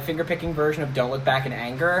guy finger picking version of "Don't Look Back in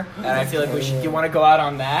Anger," and I feel like we should. You want to go out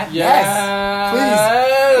on that? Yes.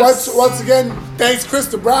 Please. Once again, thanks,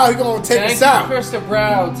 Krista Brown. He's gonna take Thank us you, out. Krista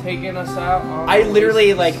Brown, taking us out. On I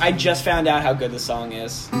literally I just found out how good the song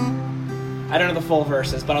is. I don't know the full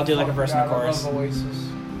verses, but I'll do like a verse and a God, I chorus. love Oasis.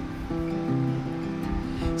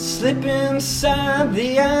 Slip inside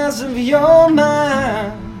the eyes of your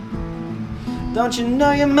mind. Don't you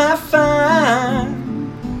know you might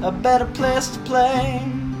find a better place to play?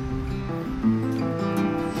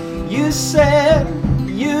 You said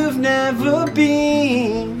you've never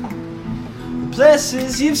been. The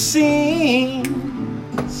places you've seen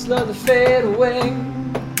slowly fade away.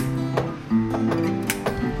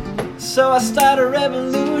 So I start a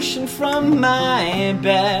revolution from my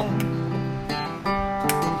bed.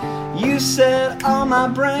 You said all my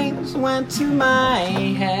brains went to my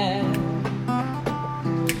head.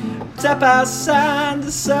 Step outside,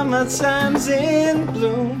 the summertime's in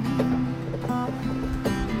bloom.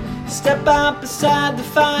 Step out beside the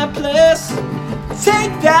fireplace.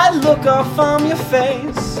 Take that look off from your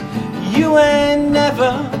face. You ain't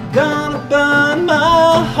never gonna burn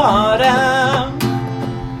my heart out.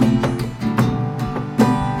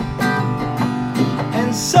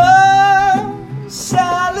 And so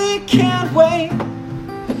Sally can't wait.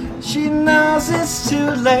 She knows it's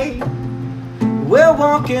too late. We're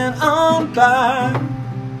walking on by.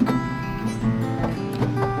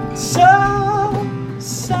 So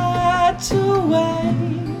sad to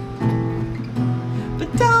wait, but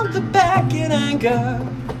don't look back in anger.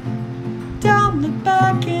 Don't look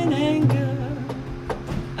back in anger.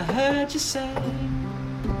 I heard you say.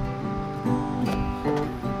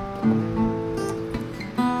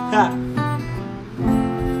 Ha.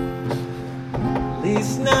 At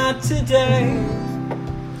least not today.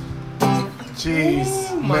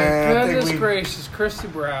 Jeez, Oh my man. I goodness think gracious, Christy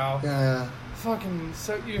Brow. Yeah, Fucking,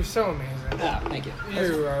 you're so amazing. Ah, thank you. You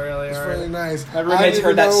really it's are. really nice. My I roommate's didn't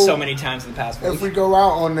heard that know so many times in the past week. If we go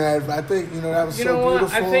out on that, I think that was You so know what?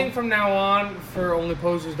 beautiful. I think from now on, for Only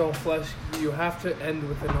Posers Don't Flesh, you have to end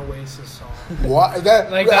with an Oasis song. What is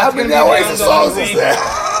that? Like, how that's many gonna be Oasis the songs only is thing. there?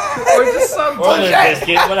 Or just some Or Limp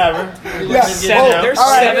Bizkit, whatever. Yeah. There's all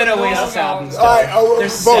right. 7 Oasis albums. All right,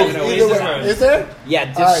 There's both, 7 either Oasis. way. Is there? Yeah,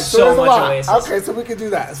 there's All right, so there's a much lot. Oasis. Okay, so we can do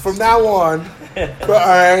that. From now on, all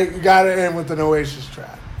right, you got to end with an Oasis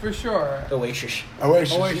track. For sure. Oasis.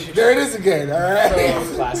 Oasis. Oasis. There it is again. All right.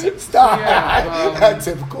 So, Classic. Stop. Yeah,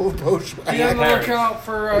 Typical approach. be on the lookout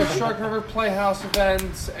for Shark River Playhouse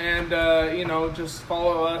events, and just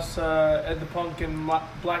follow us at the Punk and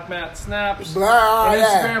Black Matt Snaps Blah, on yeah.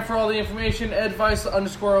 Instagram for all the information.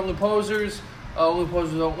 Advice_Only Posers. Only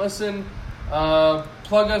Posers Don't Listen.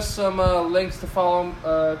 Plug us some links to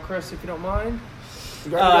follow Chris if you don't mind. You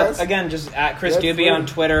got it, guys? Again, just at Chris That's Doobie free. on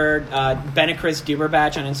Twitter, Ben and Chris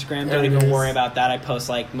Duberbatch on Instagram. There Don't it even is. worry about that. I post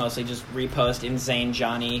mostly just repost insane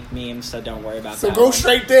Johnny memes, so don't worry about So that. go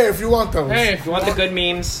straight there if you want those. Hey, If you want the good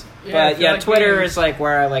memes, Yeah, but if you yeah, like Twitter memes. is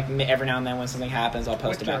where every now and then when something happens, I'll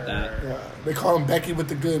post about that. Yeah, they call him Becky with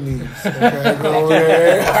the good memes. Okay, go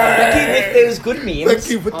there. Becky with those good memes.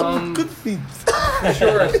 Becky with the good memes.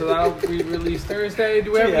 Sure, so that'll be released Thursday.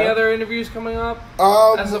 Do we have any Yeah. other interviews coming up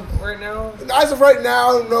as of right now? As of right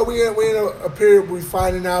now, no, we in a period we're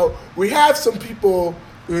finding out. We have some people,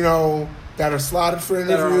 that are slotted for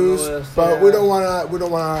That are on the interviews, list, but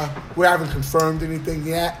yeah. we haven't confirmed anything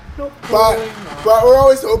yet. Nope. But we're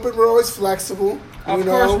always open. We're always flexible. Of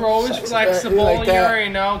know, course, we're always flexible. like You that. already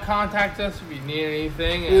know. Contact us if you need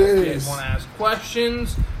anything. And if Yes. you want to ask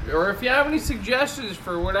questions, or if you have any suggestions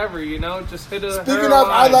for whatever, just hit us.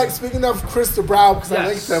 Speaking of Chris DeBrow, because I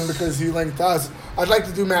Yes. linked him because he linked us. I'd like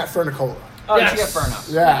to do Matt Fernicola. Oh, Yes. you should get Fern up.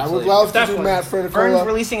 Yeah, I would Absolutely. love to Definitely. do Matt Fern's Fernicola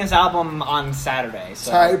releasing his album on Saturday.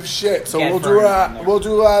 So. type shit. So Get we'll Fern do on there.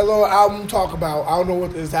 a little album talk about. I don't know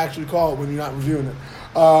what it's actually called when you're not reviewing it.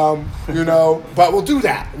 But we'll do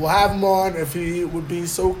that. We'll have him on if he would be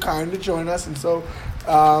so kind to join us and so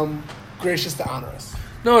gracious to honor us.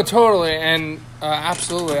 No, totally, and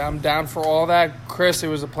absolutely, I'm down for all that. Chris, it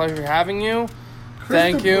was a pleasure having you.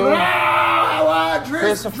 Thank you,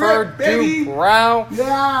 Christopher Dubrow.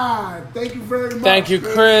 Yeah, thank you very much. Thank you,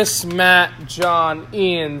 Chris, Matt, John,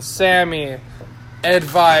 Ian, Sammy.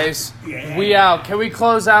 Advice. Yeah. We out. Can we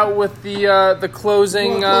close out with the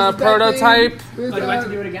closing prototype? Would you like to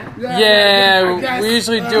do it again? Yeah, we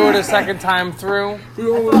usually do it a second time through.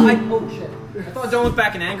 Oh shit! I thought "Don't Look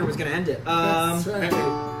Back in Anger" was gonna end it. That's right.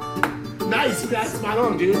 Nice, that's spot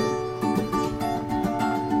on, dude.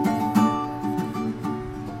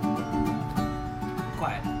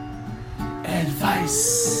 Quiet.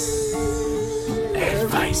 Advice.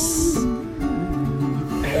 Advice.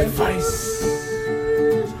 Advice.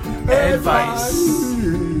 Advice.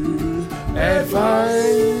 Advice.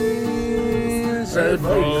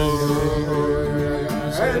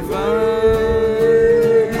 Advice.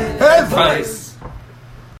 Advice.